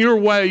of having your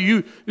way,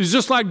 it's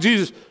just like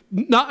Jesus.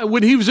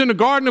 When he was in the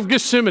Garden of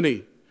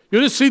Gethsemane,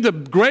 you'll just see the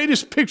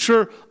greatest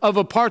picture of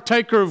a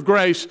partaker of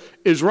grace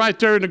is right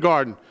there in the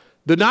garden.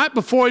 The night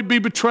before he'd be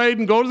betrayed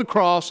and go to the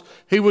cross,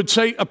 he would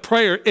say a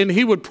prayer, and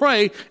he would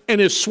pray, and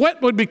his sweat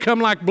would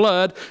become like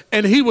blood,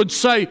 and he would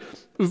say,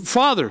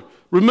 Father,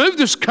 remove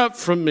this cup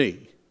from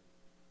me.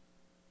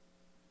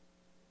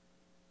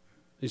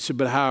 He said,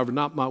 but however,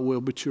 not my will,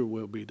 but your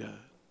will be done.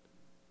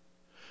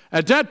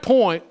 At that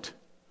point,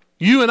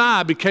 you and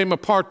I became a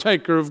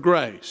partaker of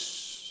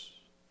grace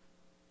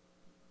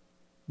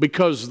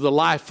because of the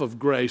life of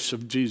grace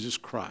of Jesus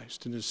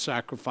Christ and his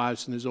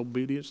sacrifice and his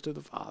obedience to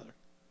the Father.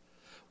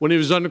 When he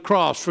was on the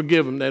cross,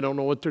 forgive them, they don't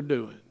know what they're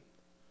doing.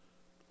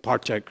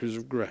 Partakers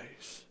of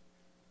grace.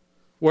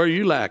 Where are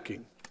you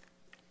lacking?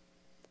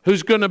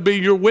 Who's going to be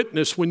your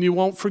witness when you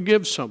won't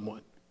forgive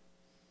someone?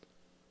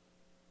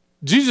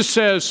 Jesus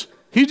says,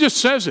 he just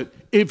says it.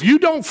 If you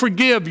don't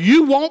forgive,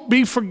 you won't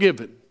be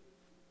forgiven.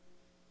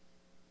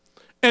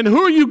 And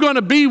who are you going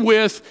to be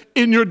with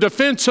in your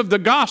defense of the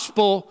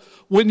gospel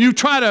when you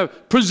try to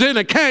present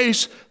a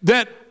case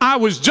that I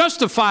was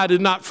justified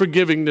in not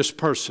forgiving this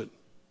person?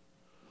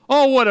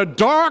 Oh, what a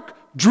dark,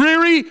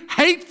 dreary,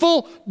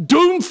 hateful,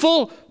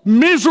 doomful,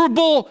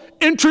 miserable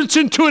entrance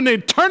into an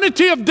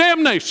eternity of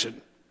damnation.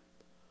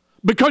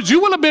 Because you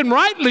will have been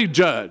rightly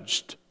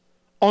judged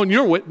on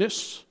your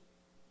witness.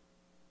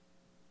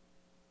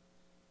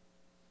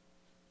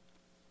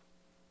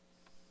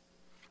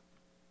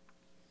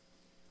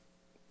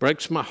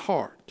 Breaks my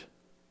heart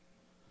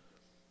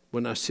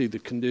when I see the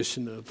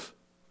condition of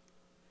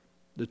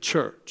the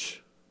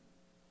church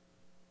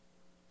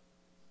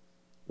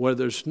where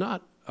there's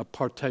not a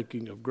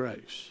partaking of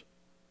grace.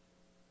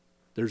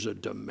 There's a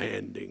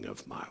demanding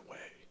of my way.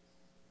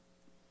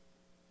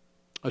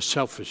 A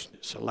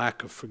selfishness, a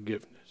lack of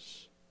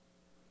forgiveness,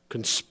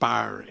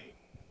 conspiring.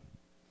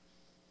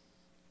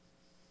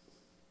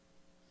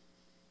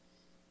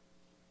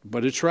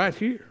 But it's right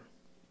here.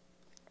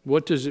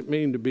 What does it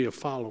mean to be a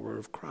follower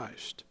of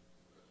Christ?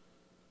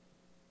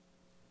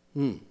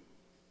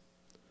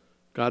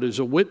 God is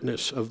a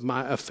witness of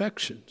my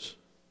affections.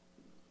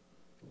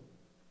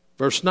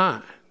 Verse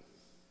 9.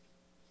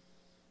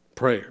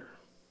 Prayer.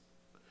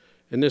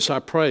 In this I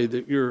pray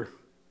that your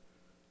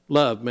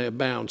love may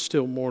abound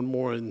still more and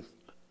more in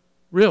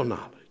real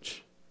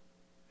knowledge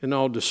and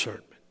all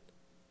discernment.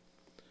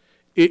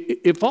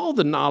 If all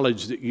the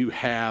knowledge that you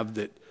have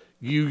that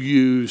you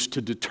use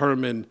to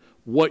determine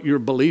what your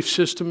belief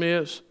system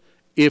is,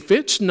 if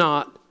it's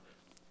not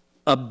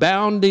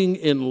abounding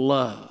in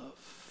love,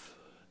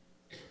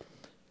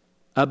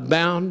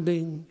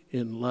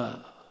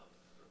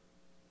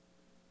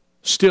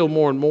 still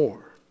more and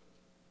more,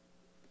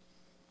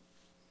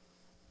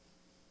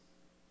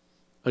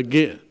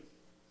 again,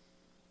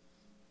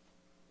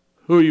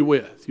 who are you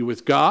with? You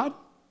with God,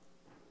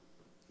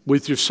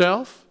 with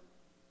yourself,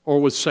 or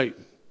with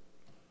Satan?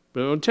 But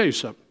I'm going to tell you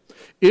something.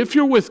 If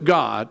you're with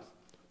God,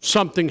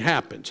 something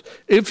happens.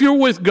 If you're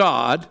with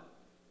God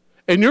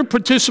and you're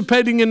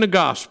participating in the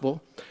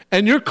gospel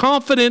and you're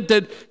confident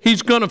that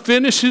he's going to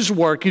finish his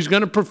work, he's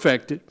going to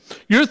perfect it,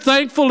 you're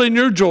thankful and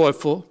you're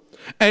joyful,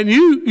 and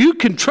you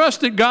can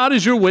trust that God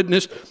is your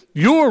witness,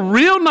 your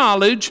real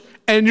knowledge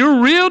and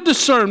your real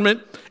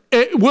discernment,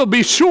 it will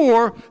be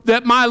sure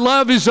that my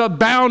love is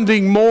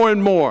abounding more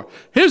and more.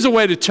 Here's a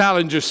way to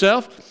challenge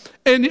yourself.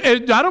 And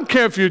I don't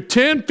care if you're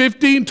 10,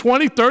 15,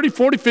 20, 30,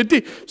 40,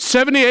 50,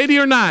 70, 80,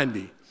 or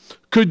 90.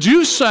 Could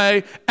you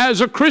say,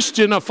 as a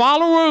Christian, a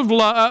follower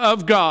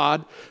of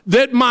God,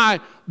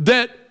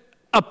 that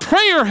a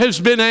prayer has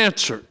been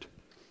answered?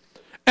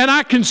 And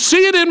I can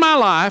see it in my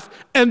life,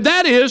 and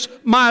that is,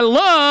 my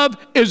love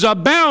is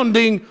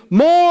abounding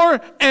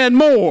more and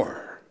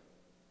more.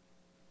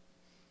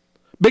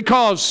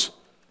 Because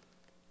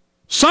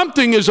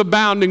something is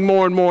abounding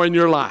more and more in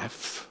your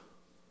life.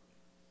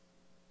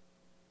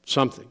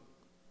 Something.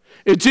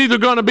 It's either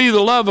going to be the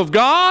love of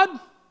God,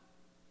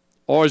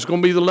 or it's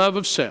going to be the love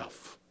of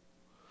self.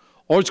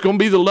 Or it's going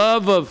to be the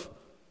love of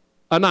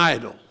an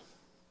idol.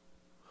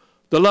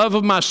 The love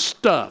of my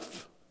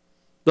stuff.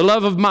 The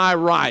love of my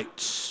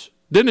rights.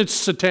 Then it's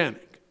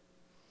satanic.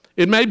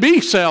 It may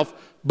be self,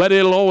 but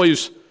it'll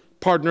always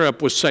partner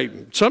up with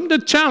Satan. Something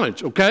to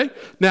challenge, okay?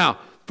 Now,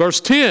 verse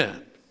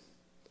 10.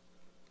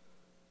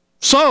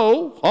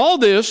 So, all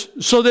this,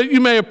 so that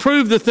you may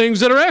approve the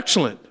things that are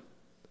excellent,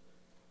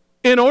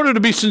 in order to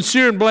be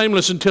sincere and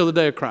blameless until the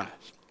day of Christ.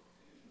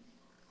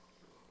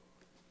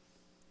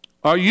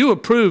 Are you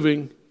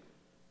approving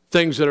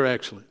things that are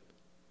excellent?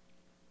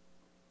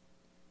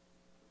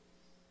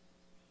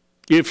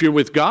 If you're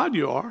with God,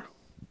 you are.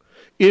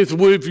 If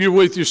you're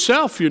with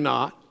yourself, you're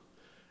not.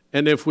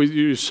 And if with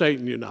you,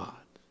 Satan, you're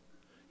not.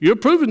 You're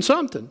approving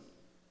something.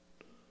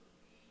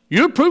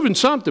 You're approving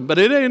something, but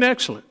it ain't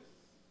excellent.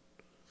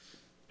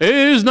 It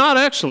is not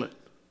excellent.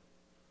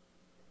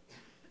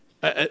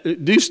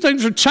 These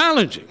things are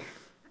challenging.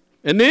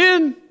 And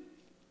then,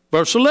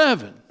 verse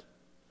 11.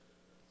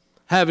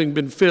 having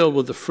been filled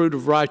with the fruit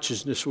of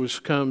righteousness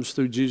which comes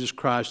through Jesus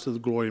Christ to the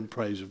glory and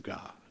praise of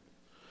God.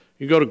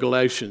 You go to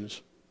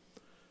Galatians,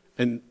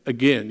 and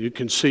again, you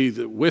can see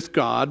that with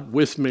God,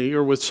 with me,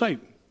 or with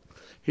Satan.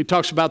 He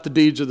talks about the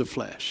deeds of the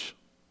flesh.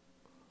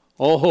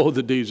 Oh,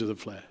 the deeds of the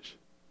flesh.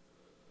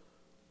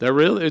 They're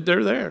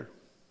there.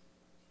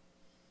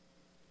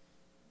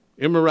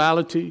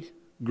 Immorality,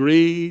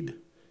 greed,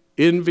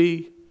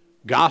 envy,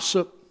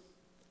 gossip.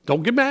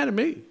 Don't get mad at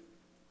me.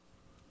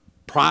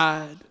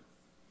 Pride,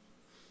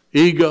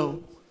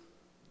 ego.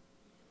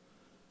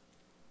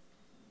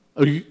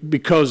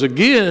 Because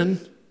again,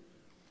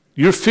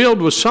 you're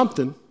filled with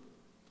something,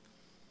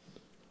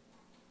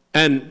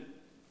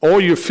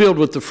 or you're filled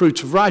with the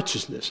fruits of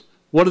righteousness.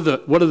 What are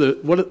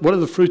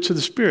the fruits of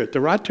the Spirit?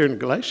 They're right there in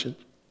Galatians.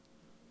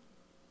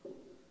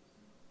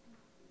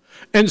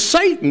 And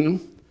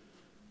Satan,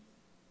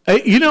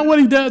 you know what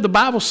he does? The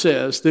Bible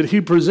says that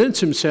he presents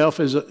himself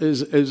as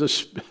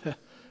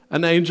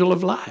an angel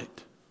of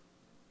light.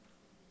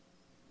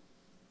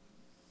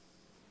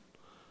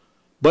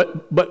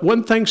 But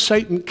one thing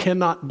Satan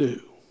cannot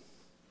do,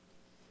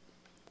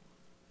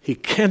 he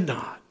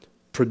cannot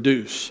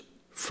produce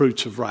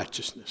fruits of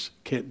righteousness.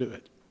 Can't do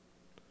it.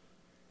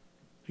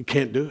 He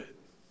can't do it.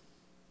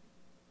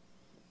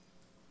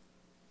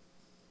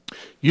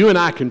 You and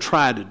I can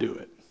try to do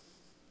it.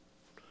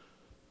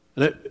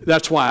 And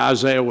that's why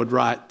Isaiah would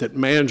write that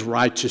man's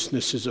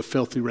righteousness is a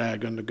filthy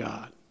rag unto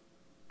God.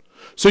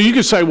 So you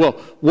can say, well,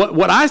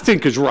 what I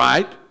think is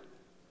right,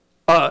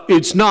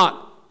 it's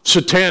not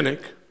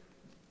satanic.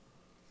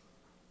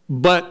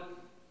 But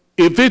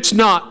if it's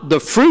not the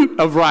fruit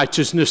of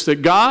righteousness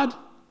that God,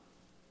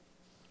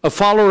 a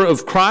follower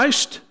of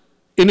Christ,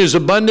 in his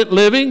abundant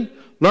living,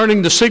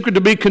 learning the secret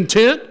to be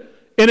content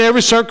in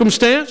every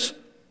circumstance,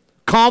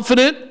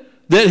 confident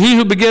that he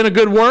who began a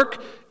good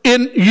work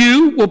in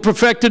you will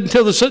perfect it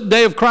until the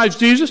day of Christ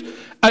Jesus,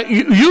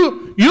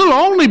 you'll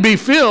only be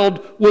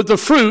filled with the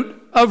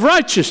fruit of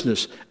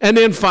righteousness. And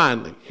then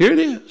finally, here it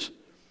is.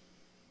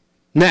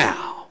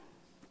 Now,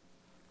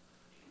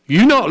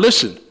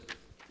 listen,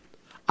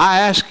 I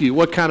ask you,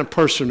 what kind of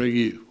person are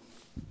you?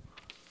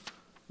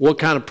 What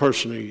kind of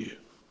person are you?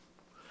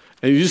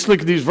 And you just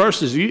look at these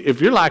verses.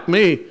 If you're like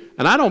me,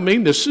 and I don't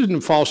mean this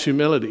isn't false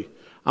humility.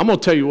 I'm going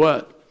to tell you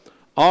what.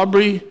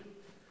 Aubrey,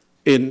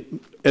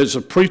 as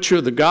a preacher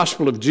of the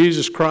gospel of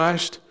Jesus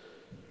Christ,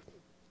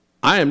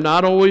 I am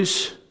not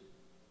always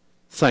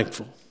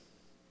thankful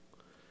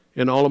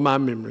in all of my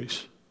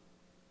memories.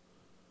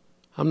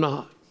 I'm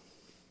not.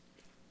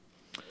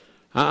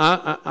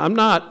 I'm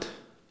not.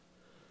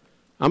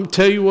 I'm going to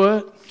tell you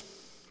what.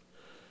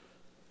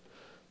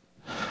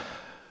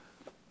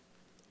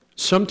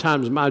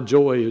 Sometimes my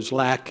joy is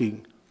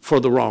lacking for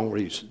the wrong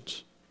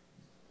reasons.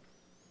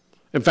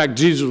 In fact,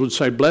 Jesus would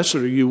say, blessed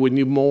are you when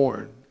you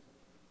mourn.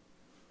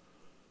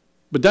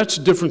 But that's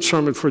a different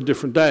sermon for a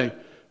different day.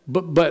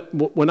 But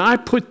when I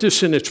put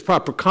this in its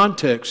proper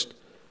context,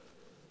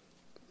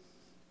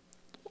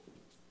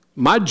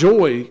 my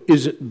joy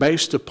isn't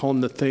based upon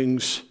the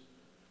things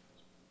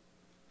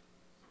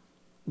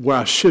where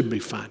I should be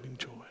finding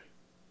joy.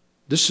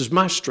 This is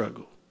my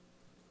struggle.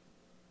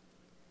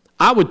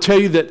 I would tell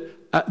you that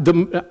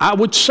I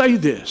would say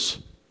this,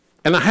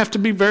 and I have to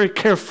be very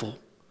careful.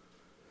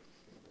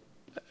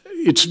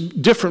 It's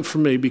different for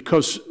me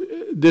because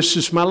this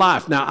is my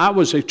life. Now, I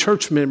was a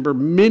church member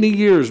many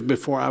years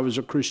before I was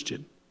a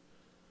Christian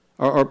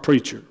or a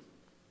preacher.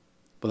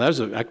 Well,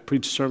 I could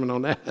preach a sermon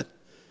on that.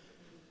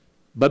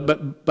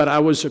 But I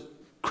was a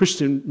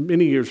Christian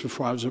many years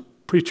before I was a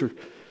preacher.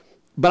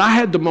 But I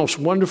had the most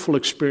wonderful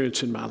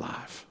experience in my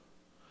life.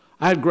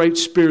 I had great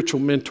spiritual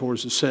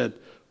mentors that said,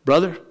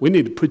 brother, we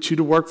need to put you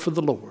to work for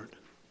the Lord.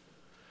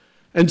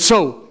 And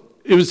so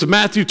it was the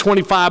Matthew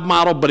 25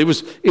 model, but it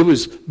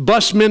was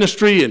bus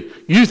ministry and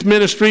youth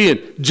ministry and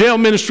jail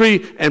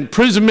ministry and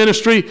prison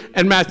ministry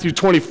and Matthew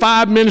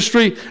 25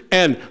 ministry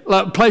and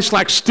a place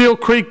like Steel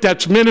Creek,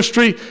 that's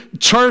ministry.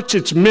 Church,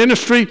 it's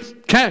ministry.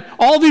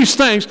 All these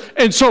things.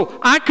 And so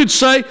I could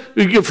say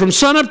from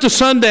sun up to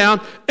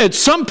sundown, at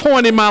some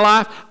point in my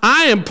life,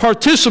 I am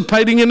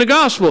participating in the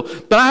gospel.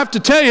 But I have to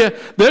tell you,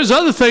 there's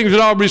other things that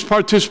Aubrey's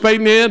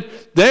participating in.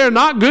 They are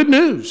not good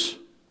news.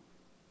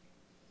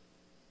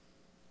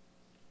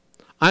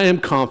 I am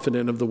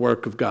confident of the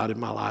work of God in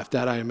my life.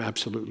 That I am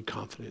absolutely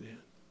confident in.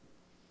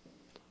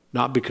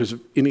 Not because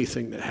of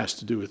anything that has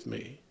to do with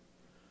me,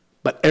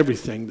 but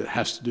everything that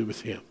has to do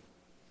with Him.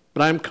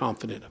 But I am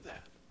confident of that.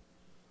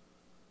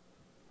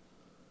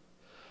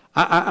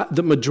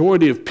 The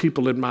majority of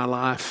people in my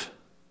life,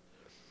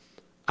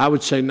 I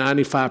would say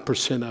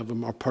 95% of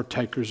them are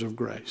partakers of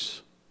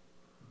grace.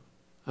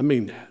 I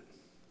mean that.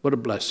 What a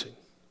blessing.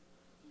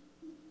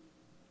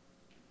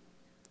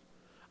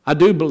 I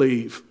do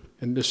believe,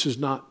 and this is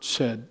not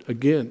said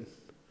again,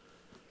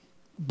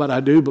 but I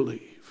do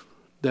believe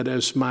that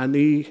as my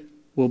knee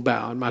will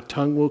bow and my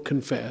tongue will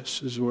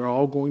confess, as we're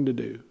all going to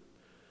do,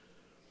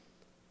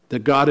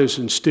 that God has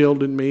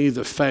instilled in me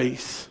the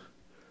faith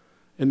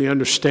and the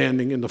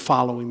understanding and the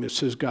following that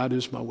says God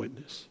is my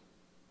witness.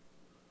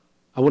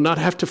 I will not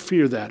have to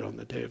fear that on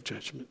the day of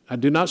judgment. I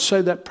do not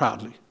say that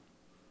proudly.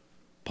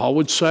 Paul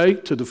would say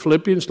to the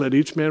Philippians, let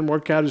each man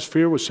work out his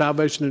fear with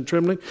salvation and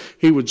trembling.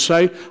 He would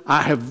say,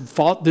 I have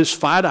fought this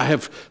fight.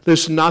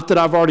 This is not that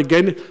I've already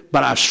gained it,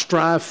 but I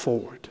strive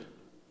forward.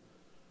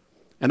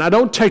 And I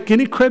don't take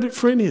any credit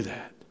for any of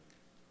that.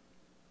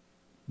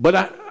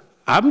 But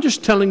I'm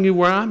just telling you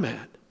where I'm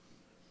at.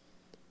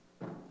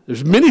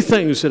 There's many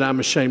things that I'm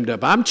ashamed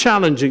of. I'm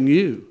challenging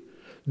you.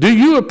 Do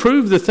you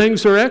approve the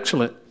things that are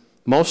excellent?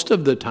 Most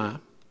of the time,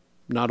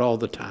 not all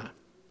the time.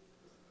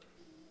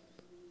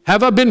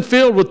 Have I been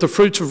filled with the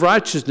fruits of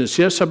righteousness?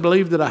 Yes, I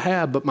believe that I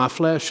have, but my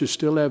flesh is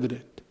still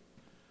evident.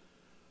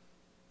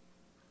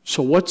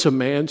 So what's a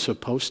man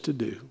supposed to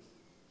do?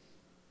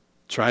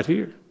 It's right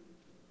here.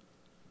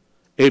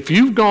 If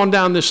you've gone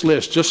down this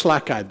list just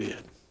like I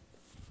did,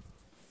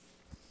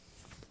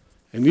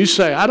 and you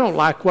say, I don't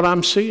like what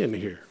I'm seeing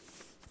here.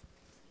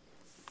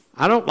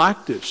 I don't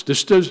like this.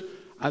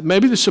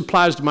 Maybe this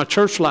applies to my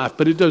church life,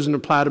 but it doesn't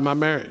apply to my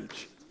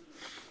marriage.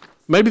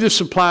 Maybe this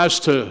applies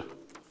to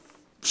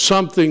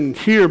something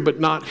here but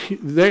not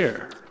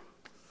there.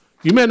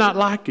 You may not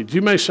like it.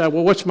 You may say,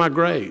 well, what's my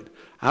grade?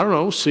 I don't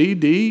know, C,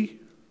 D,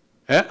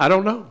 I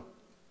don't know.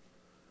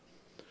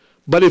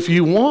 But if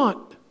you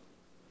want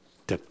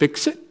to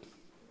fix it,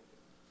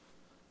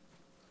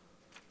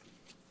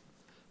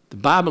 the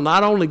Bible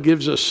not only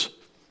gives us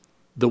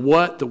the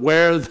what, the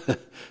where, the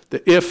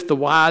if, the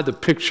why, the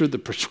picture, the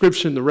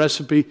prescription, the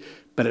recipe,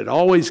 but it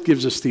always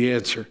gives us the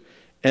answer.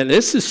 And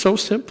this is so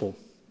simple.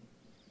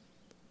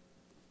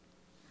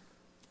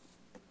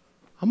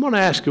 I'm going to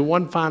ask you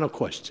one final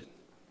question.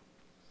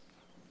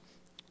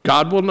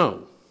 God will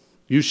know.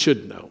 You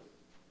should know.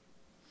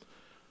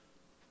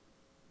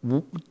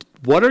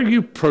 What are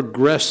you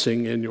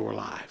progressing in your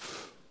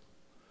life?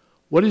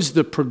 What is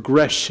the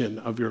progression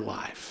of your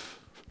life?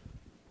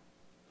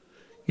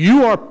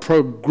 You are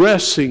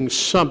progressing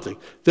something.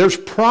 There's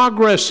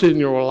progress in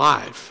your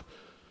life.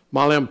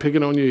 Molly, I'm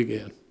picking on you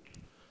again.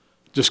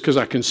 Just because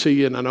I can see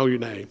you and I know your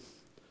name.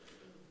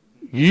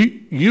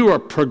 You are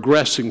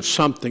progressing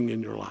something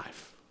in your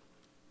life.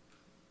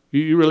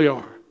 You really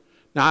are.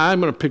 Now, I'm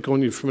going to pick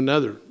on you from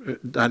another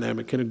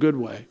dynamic in a good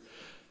way.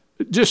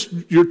 Just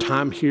your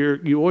time here,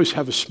 you always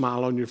have a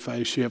smile on your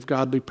face. You have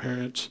godly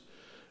parents.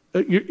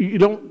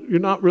 You're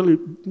not really,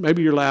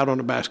 maybe you're loud on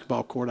a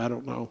basketball court, I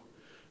don't know.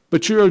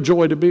 But you're a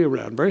joy to be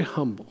around, very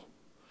humble.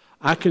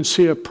 I can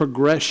see a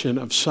progression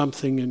of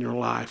something in your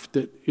life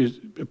that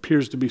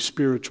appears to be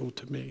spiritual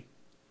to me,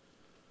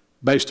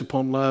 based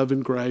upon love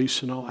and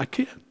grace and all. I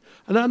can.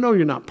 And I know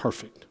you're not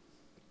perfect.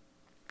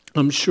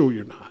 I'm sure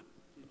you're not.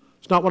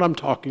 It's not what I'm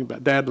talking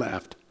about. Dad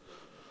laughed.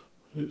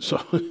 So,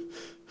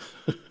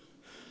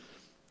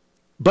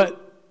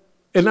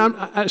 and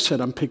I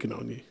said I'm picking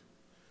on you.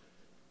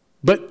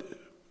 But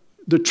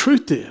the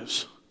truth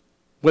is,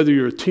 whether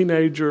you're a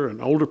teenager,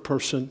 an older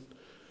person,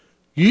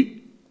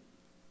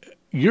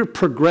 you're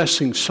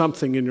progressing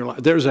something in your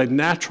life. There's a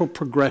natural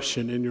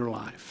progression in your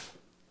life.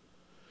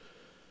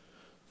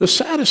 The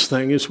saddest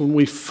thing is when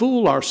we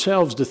fool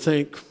ourselves to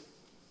think,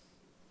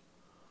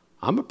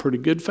 I'm a pretty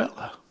good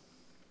fella.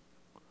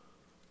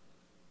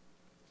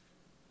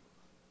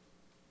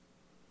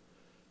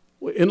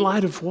 In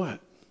light of what?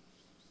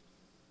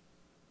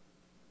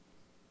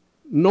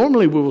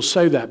 Normally we will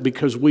say that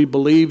because we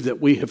believe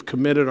that we have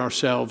committed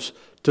ourselves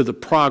to the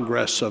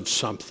progress of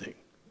something.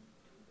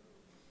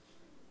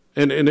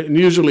 And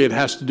usually it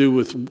has to do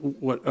with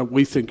what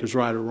we think is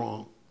right or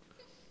wrong.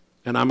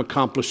 And I'm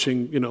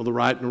accomplishing, the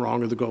right and the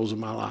wrong of the goals of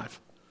my life.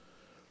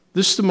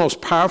 This is the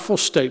most powerful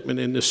statement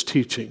in this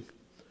teaching.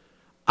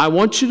 I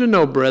want you to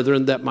know,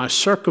 brethren, that my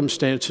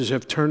circumstances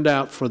have turned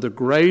out for the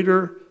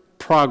greater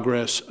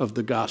progress of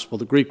the gospel.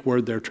 The Greek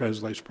word there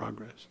translates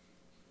progress.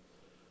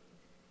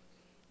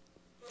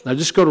 Now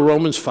just go to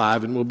Romans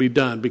 5 and we'll be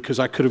done, because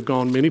I could have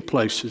gone many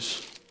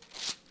places.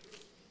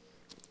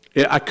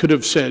 I could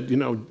have said,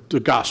 the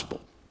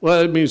gospel.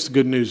 Well, it means the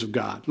good news of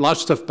God.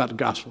 Lots of stuff about the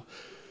gospel.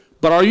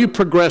 But are you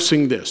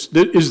progressing this?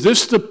 Is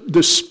this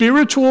the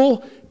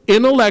spiritual,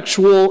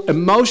 intellectual,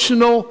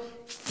 emotional,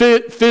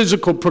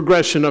 physical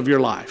progression of your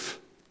life?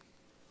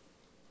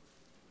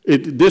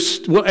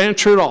 This will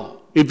answer it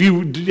all. If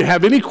you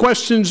have any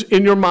questions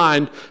in your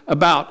mind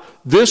about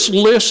this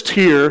list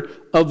here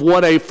of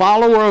what a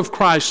follower of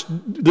Christ,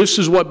 this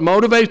is what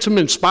motivates them,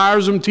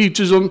 inspires them,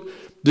 teaches them,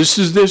 this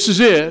is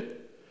it.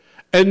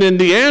 And then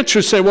the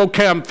answer say, well,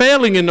 okay, I'm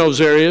failing in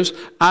those areas.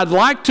 I'd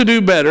like to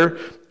do better.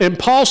 And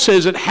Paul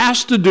says it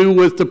has to do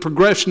with the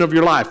progression of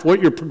your life,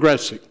 what you're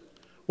progressing.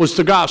 What's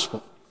the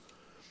gospel?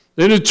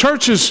 And the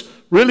church has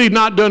really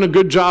not done a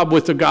good job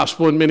with the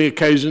gospel in many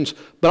occasions,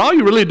 but all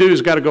you really do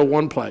is got to go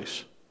one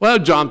place. Well,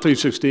 John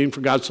 3:16,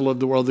 for God so loved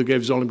the world that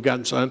gave his only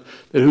begotten Son,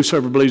 that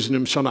whosoever believes in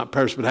him shall not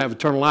perish but have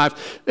eternal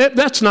life.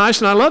 That's nice,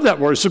 and I love that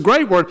word. It's a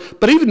great word,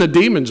 but even the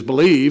demons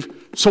believe.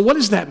 So what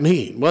does that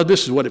mean? Well,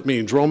 this is what it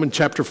means. Romans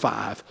chapter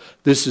 5.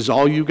 This is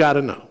all you got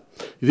to know.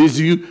 It is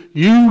you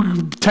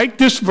take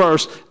this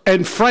verse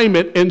and frame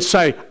it and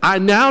say, I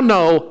now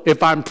know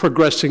if I'm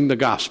progressing the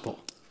gospel.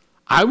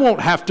 I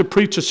won't have to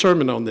preach a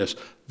sermon on this.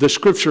 The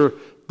scripture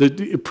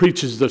that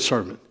preaches the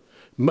sermon.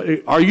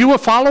 Are you a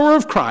follower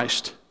of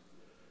Christ?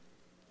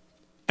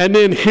 And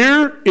then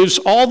here is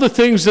all the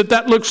things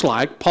that looks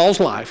like, Paul's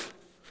life,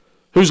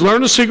 who's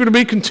learned the secret to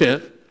be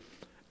content.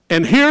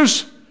 And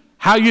here's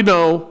how you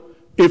know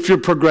if you're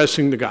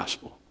progressing the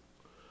gospel.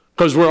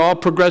 Because we're all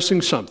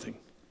progressing something.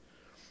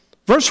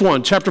 Verse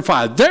 1, chapter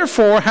 5.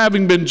 Therefore,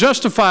 having been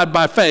justified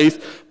by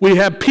faith, we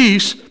have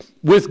peace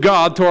with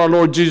God through our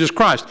Lord Jesus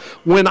Christ.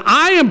 When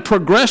I am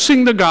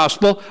progressing the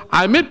gospel,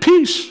 I'm at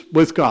peace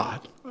with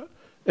God.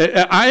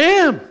 I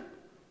am,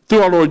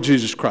 through our Lord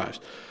Jesus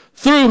Christ,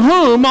 through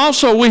whom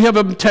also we have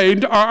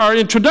obtained our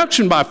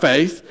introduction by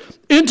faith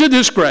into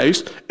this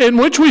grace in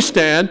which we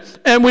stand,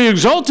 and we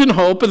exult in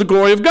hope of the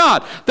glory of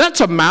God. That's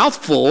a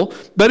mouthful,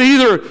 but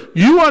either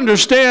you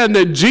understand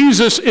that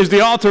Jesus is the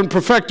author and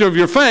perfecter of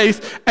your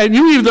faith, and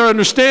you either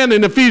understand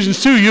in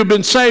Ephesians 2 you've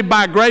been saved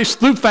by grace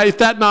through faith,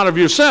 that not of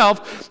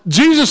yourself.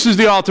 Jesus is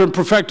the author and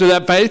perfecter of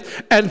that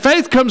faith, and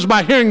faith comes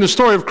by hearing the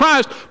story of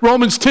Christ,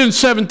 Romans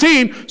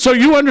 10:17. So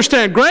you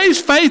understand grace,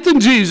 faith, and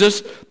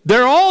Jesus,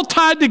 they're all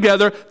tied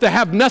together. They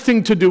have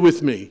nothing to do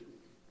with me.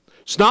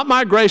 It's not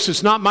my grace,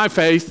 it's not my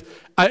faith.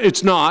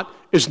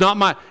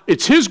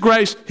 It's His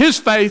grace, His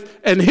faith,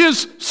 and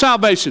His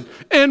salvation.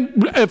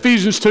 And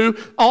Ephesians 2,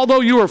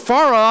 although you were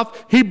far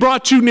off, He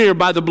brought you near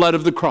by the blood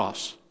of the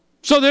cross.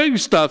 So there you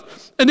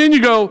stuff. And then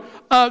you go,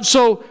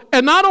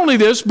 and not only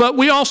this, but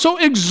we also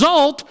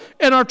exult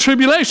in our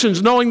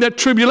tribulations, knowing that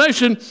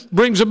tribulation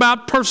brings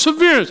about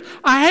perseverance.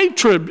 I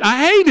hate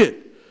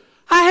it.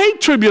 I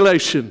hate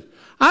tribulation.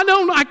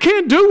 I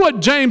can't do what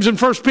James and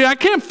 1 Peter, I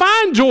can't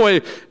find joy,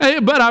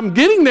 but I'm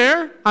getting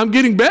there. I'm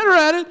getting better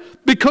at it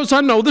because I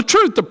know the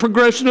truth, the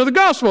progression of the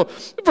gospel.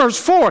 Verse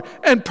 4,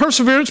 and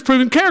perseverance,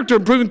 proven character,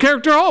 and proven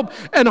character, hope.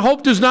 And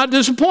hope does not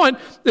disappoint.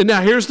 And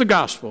now here's the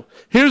gospel.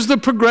 Here's the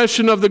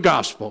progression of the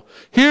gospel.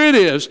 Here it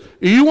is.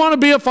 You want to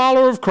be a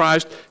follower of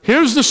Christ.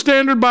 Here's the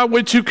standard by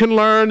which you can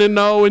learn and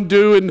know and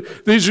do. And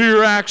these are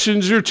your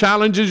actions, your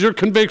challenges, your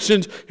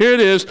convictions. Here it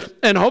is.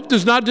 And hope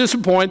does not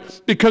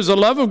disappoint because the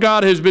love of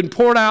God has been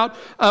poured out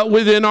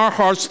within our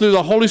hearts through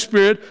the Holy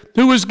Spirit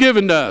who was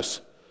given to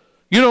us.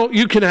 You know,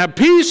 you can have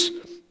peace.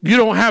 You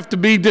don't have to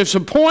be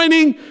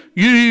disappointing.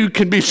 You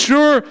can be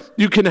sure.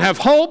 You can have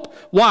hope.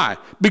 Why?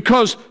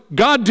 Because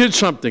God did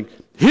something.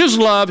 His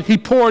love, He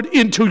poured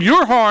into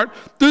your heart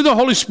through the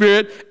Holy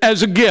Spirit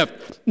as a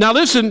gift. Now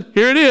listen,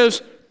 here it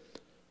is.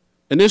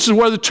 And this is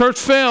where the church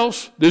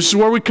fails. This is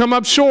where we come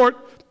up short.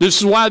 This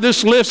is why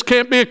this list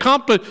can't be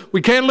accomplished.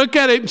 We can't look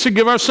at it and say,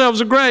 give ourselves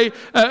a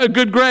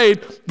good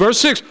grade. Verse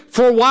 6,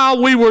 for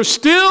while we were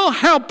still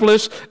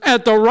helpless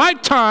at the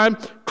right time,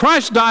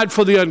 Christ died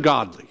for the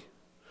ungodly.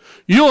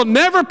 You'll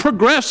never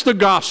progress the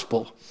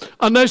gospel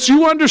unless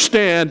you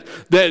understand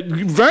that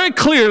very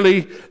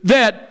clearly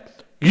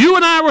that you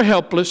and I were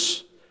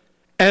helpless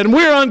and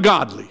we're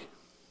ungodly.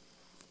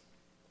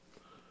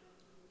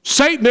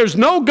 Satan, there's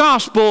no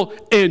gospel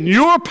in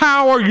your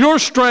power, your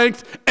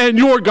strength, and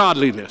your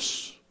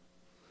godliness.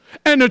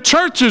 And the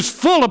church is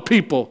full of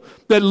people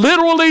that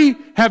literally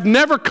have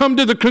never come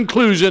to the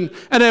conclusion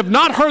and have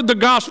not heard the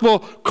gospel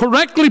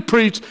correctly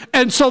preached,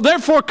 and so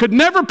therefore could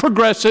never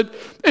progress it.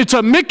 It's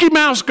a Mickey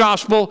Mouse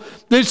gospel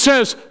that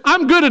says,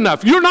 I'm good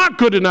enough, you're not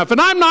good enough, and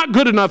I'm not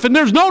good enough, and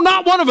there's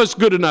not one of us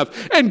good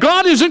enough. And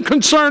God isn't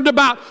concerned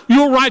about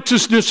your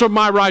righteousness or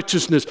my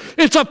righteousness.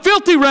 It's a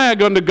filthy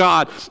rag unto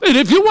God. And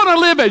if you want to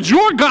live as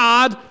your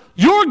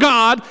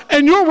God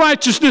and your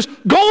righteousness,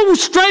 go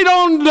straight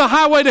on the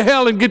highway to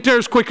hell and get there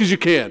as quick as you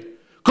can.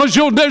 Because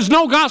there's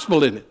no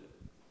gospel in it.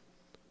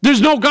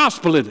 There's no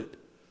gospel in it.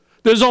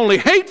 There's only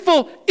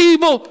hateful,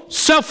 evil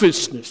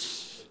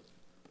selfishness.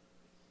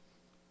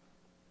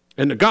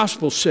 And the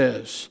gospel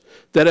says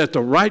that at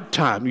the right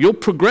time, you'll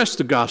progress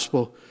the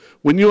gospel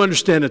when you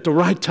understand at the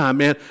right time,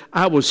 man,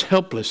 I was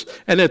helpless.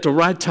 And at the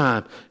right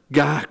time,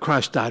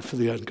 Christ died for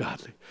the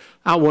ungodly.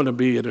 I want to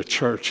be in a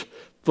church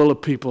full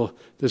of people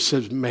that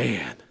says,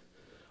 man,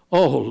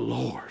 oh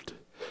Lord,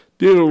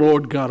 dear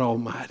Lord God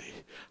Almighty,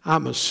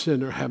 I'm a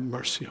sinner, have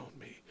mercy on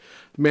me.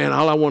 Man,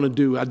 all I want to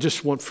do, I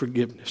just want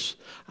forgiveness.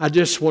 I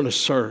just want to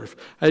serve.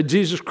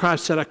 Jesus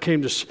Christ said I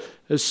came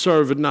to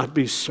serve and not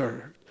be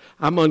served.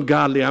 I'm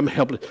ungodly, I'm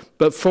helpless.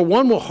 But for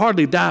one will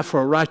hardly die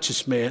for a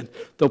righteous man,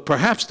 though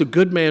perhaps the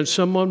good man,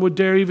 someone would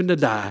dare even to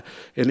die.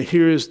 And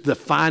here is the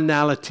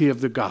finality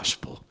of the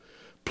gospel.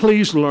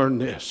 Please learn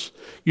this.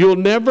 You'll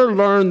never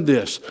learn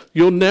this.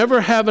 You'll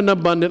never have an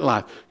abundant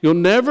life. You'll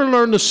never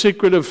learn the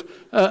secret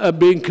of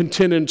being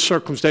content in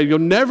circumstance. You'll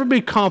never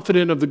be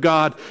confident of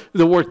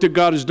the work that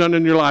God has done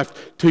in your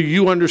life till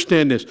you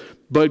understand this.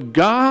 But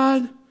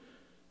God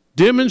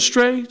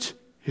demonstrates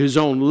His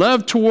own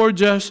love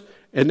towards us,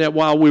 and that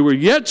while we were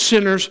yet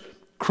sinners,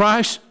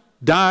 Christ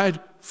died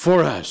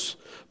for us.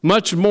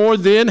 Much more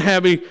then,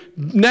 having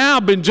now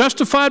been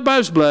justified by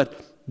His blood,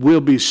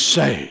 we'll be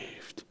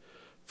saved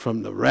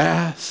from the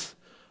wrath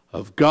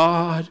of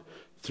God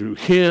through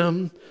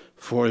Him.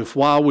 For if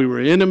while we were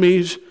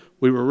enemies,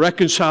 we were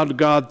reconciled to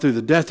God through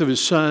the death of His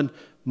Son,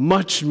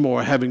 much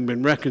more having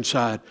been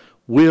reconciled,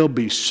 will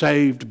be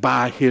saved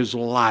by his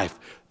life.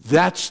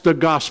 That's the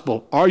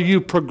gospel. Are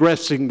you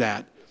progressing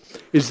that?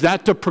 Is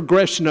that the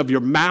progression of your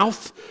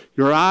mouth,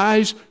 your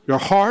eyes, your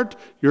heart,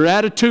 your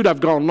attitude? I've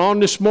gone on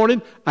this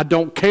morning. I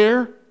don't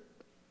care.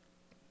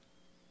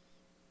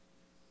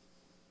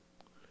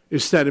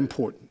 Is that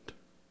important?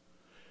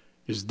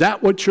 Is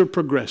that what you're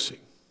progressing?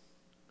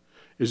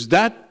 Is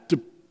that the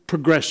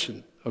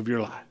progression of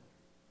your life?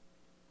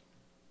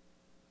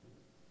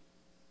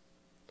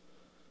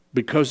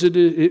 Because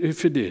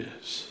if it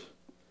is,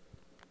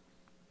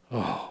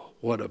 oh,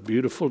 what a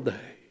beautiful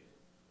day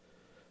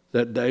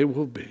that day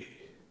will be,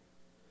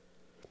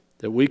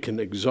 that we can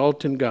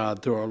exalt in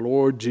God through our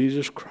Lord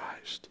Jesus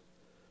Christ,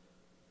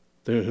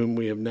 through whom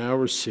we have now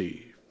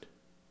received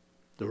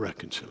the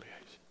reconciliation.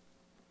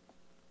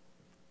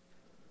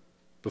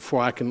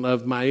 Before I can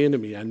love my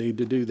enemy, I need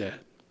to do that.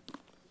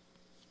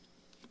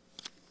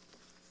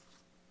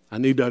 I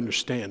need to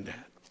understand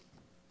that.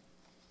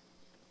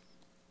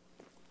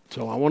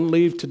 So I want to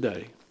leave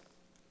today.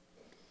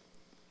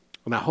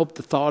 And I hope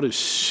the thought is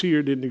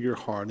seared into your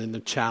heart and the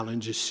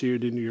challenge is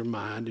seared into your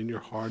mind and your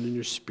heart and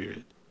your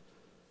spirit.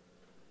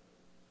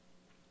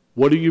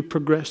 What are you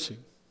progressing?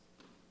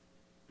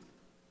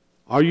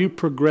 Are you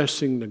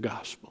progressing the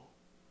gospel?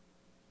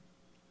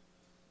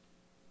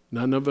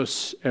 None of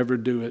us ever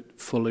do it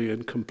fully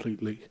and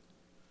completely.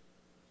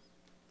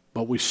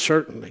 But we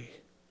certainly,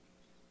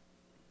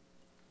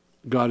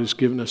 God has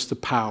given us the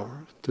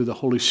power through the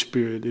Holy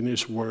Spirit in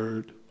His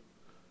Word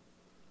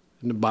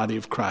in the body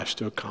of Christ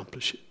to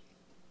accomplish it.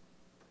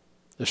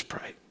 Let's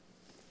pray.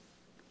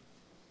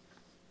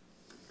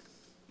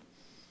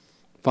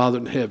 Father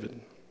in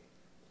heaven,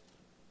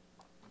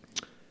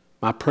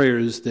 my prayer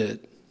is that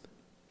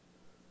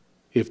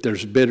if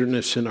there's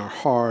bitterness in our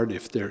heart,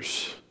 if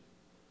there's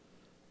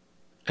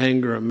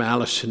anger or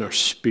malice in our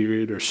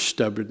spirit or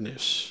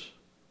stubbornness,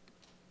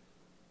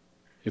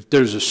 if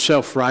there's a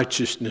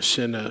self-righteousness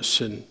in us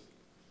and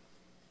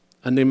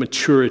an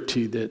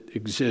immaturity that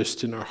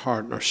exists in our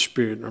heart and our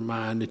spirit and our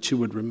mind, that you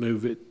would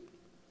remove it.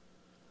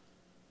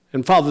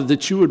 And Father,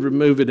 that you would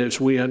remove it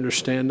as we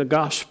understand the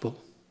gospel.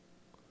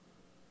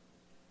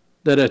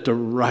 That at the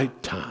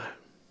right time,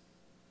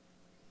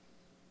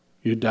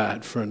 you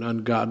died for an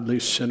ungodly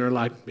sinner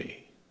like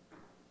me.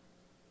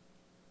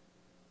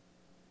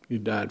 You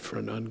died for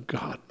an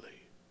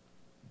ungodly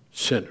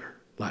sinner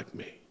like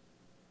me.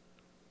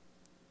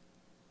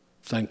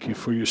 Thank you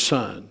for your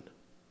Son,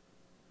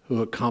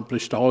 who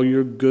accomplished all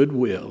your good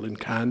will and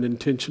kind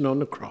intention on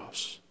the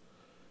cross.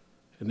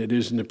 And it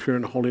is in the pure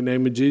and holy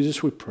name of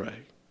Jesus we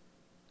pray.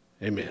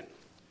 Amen.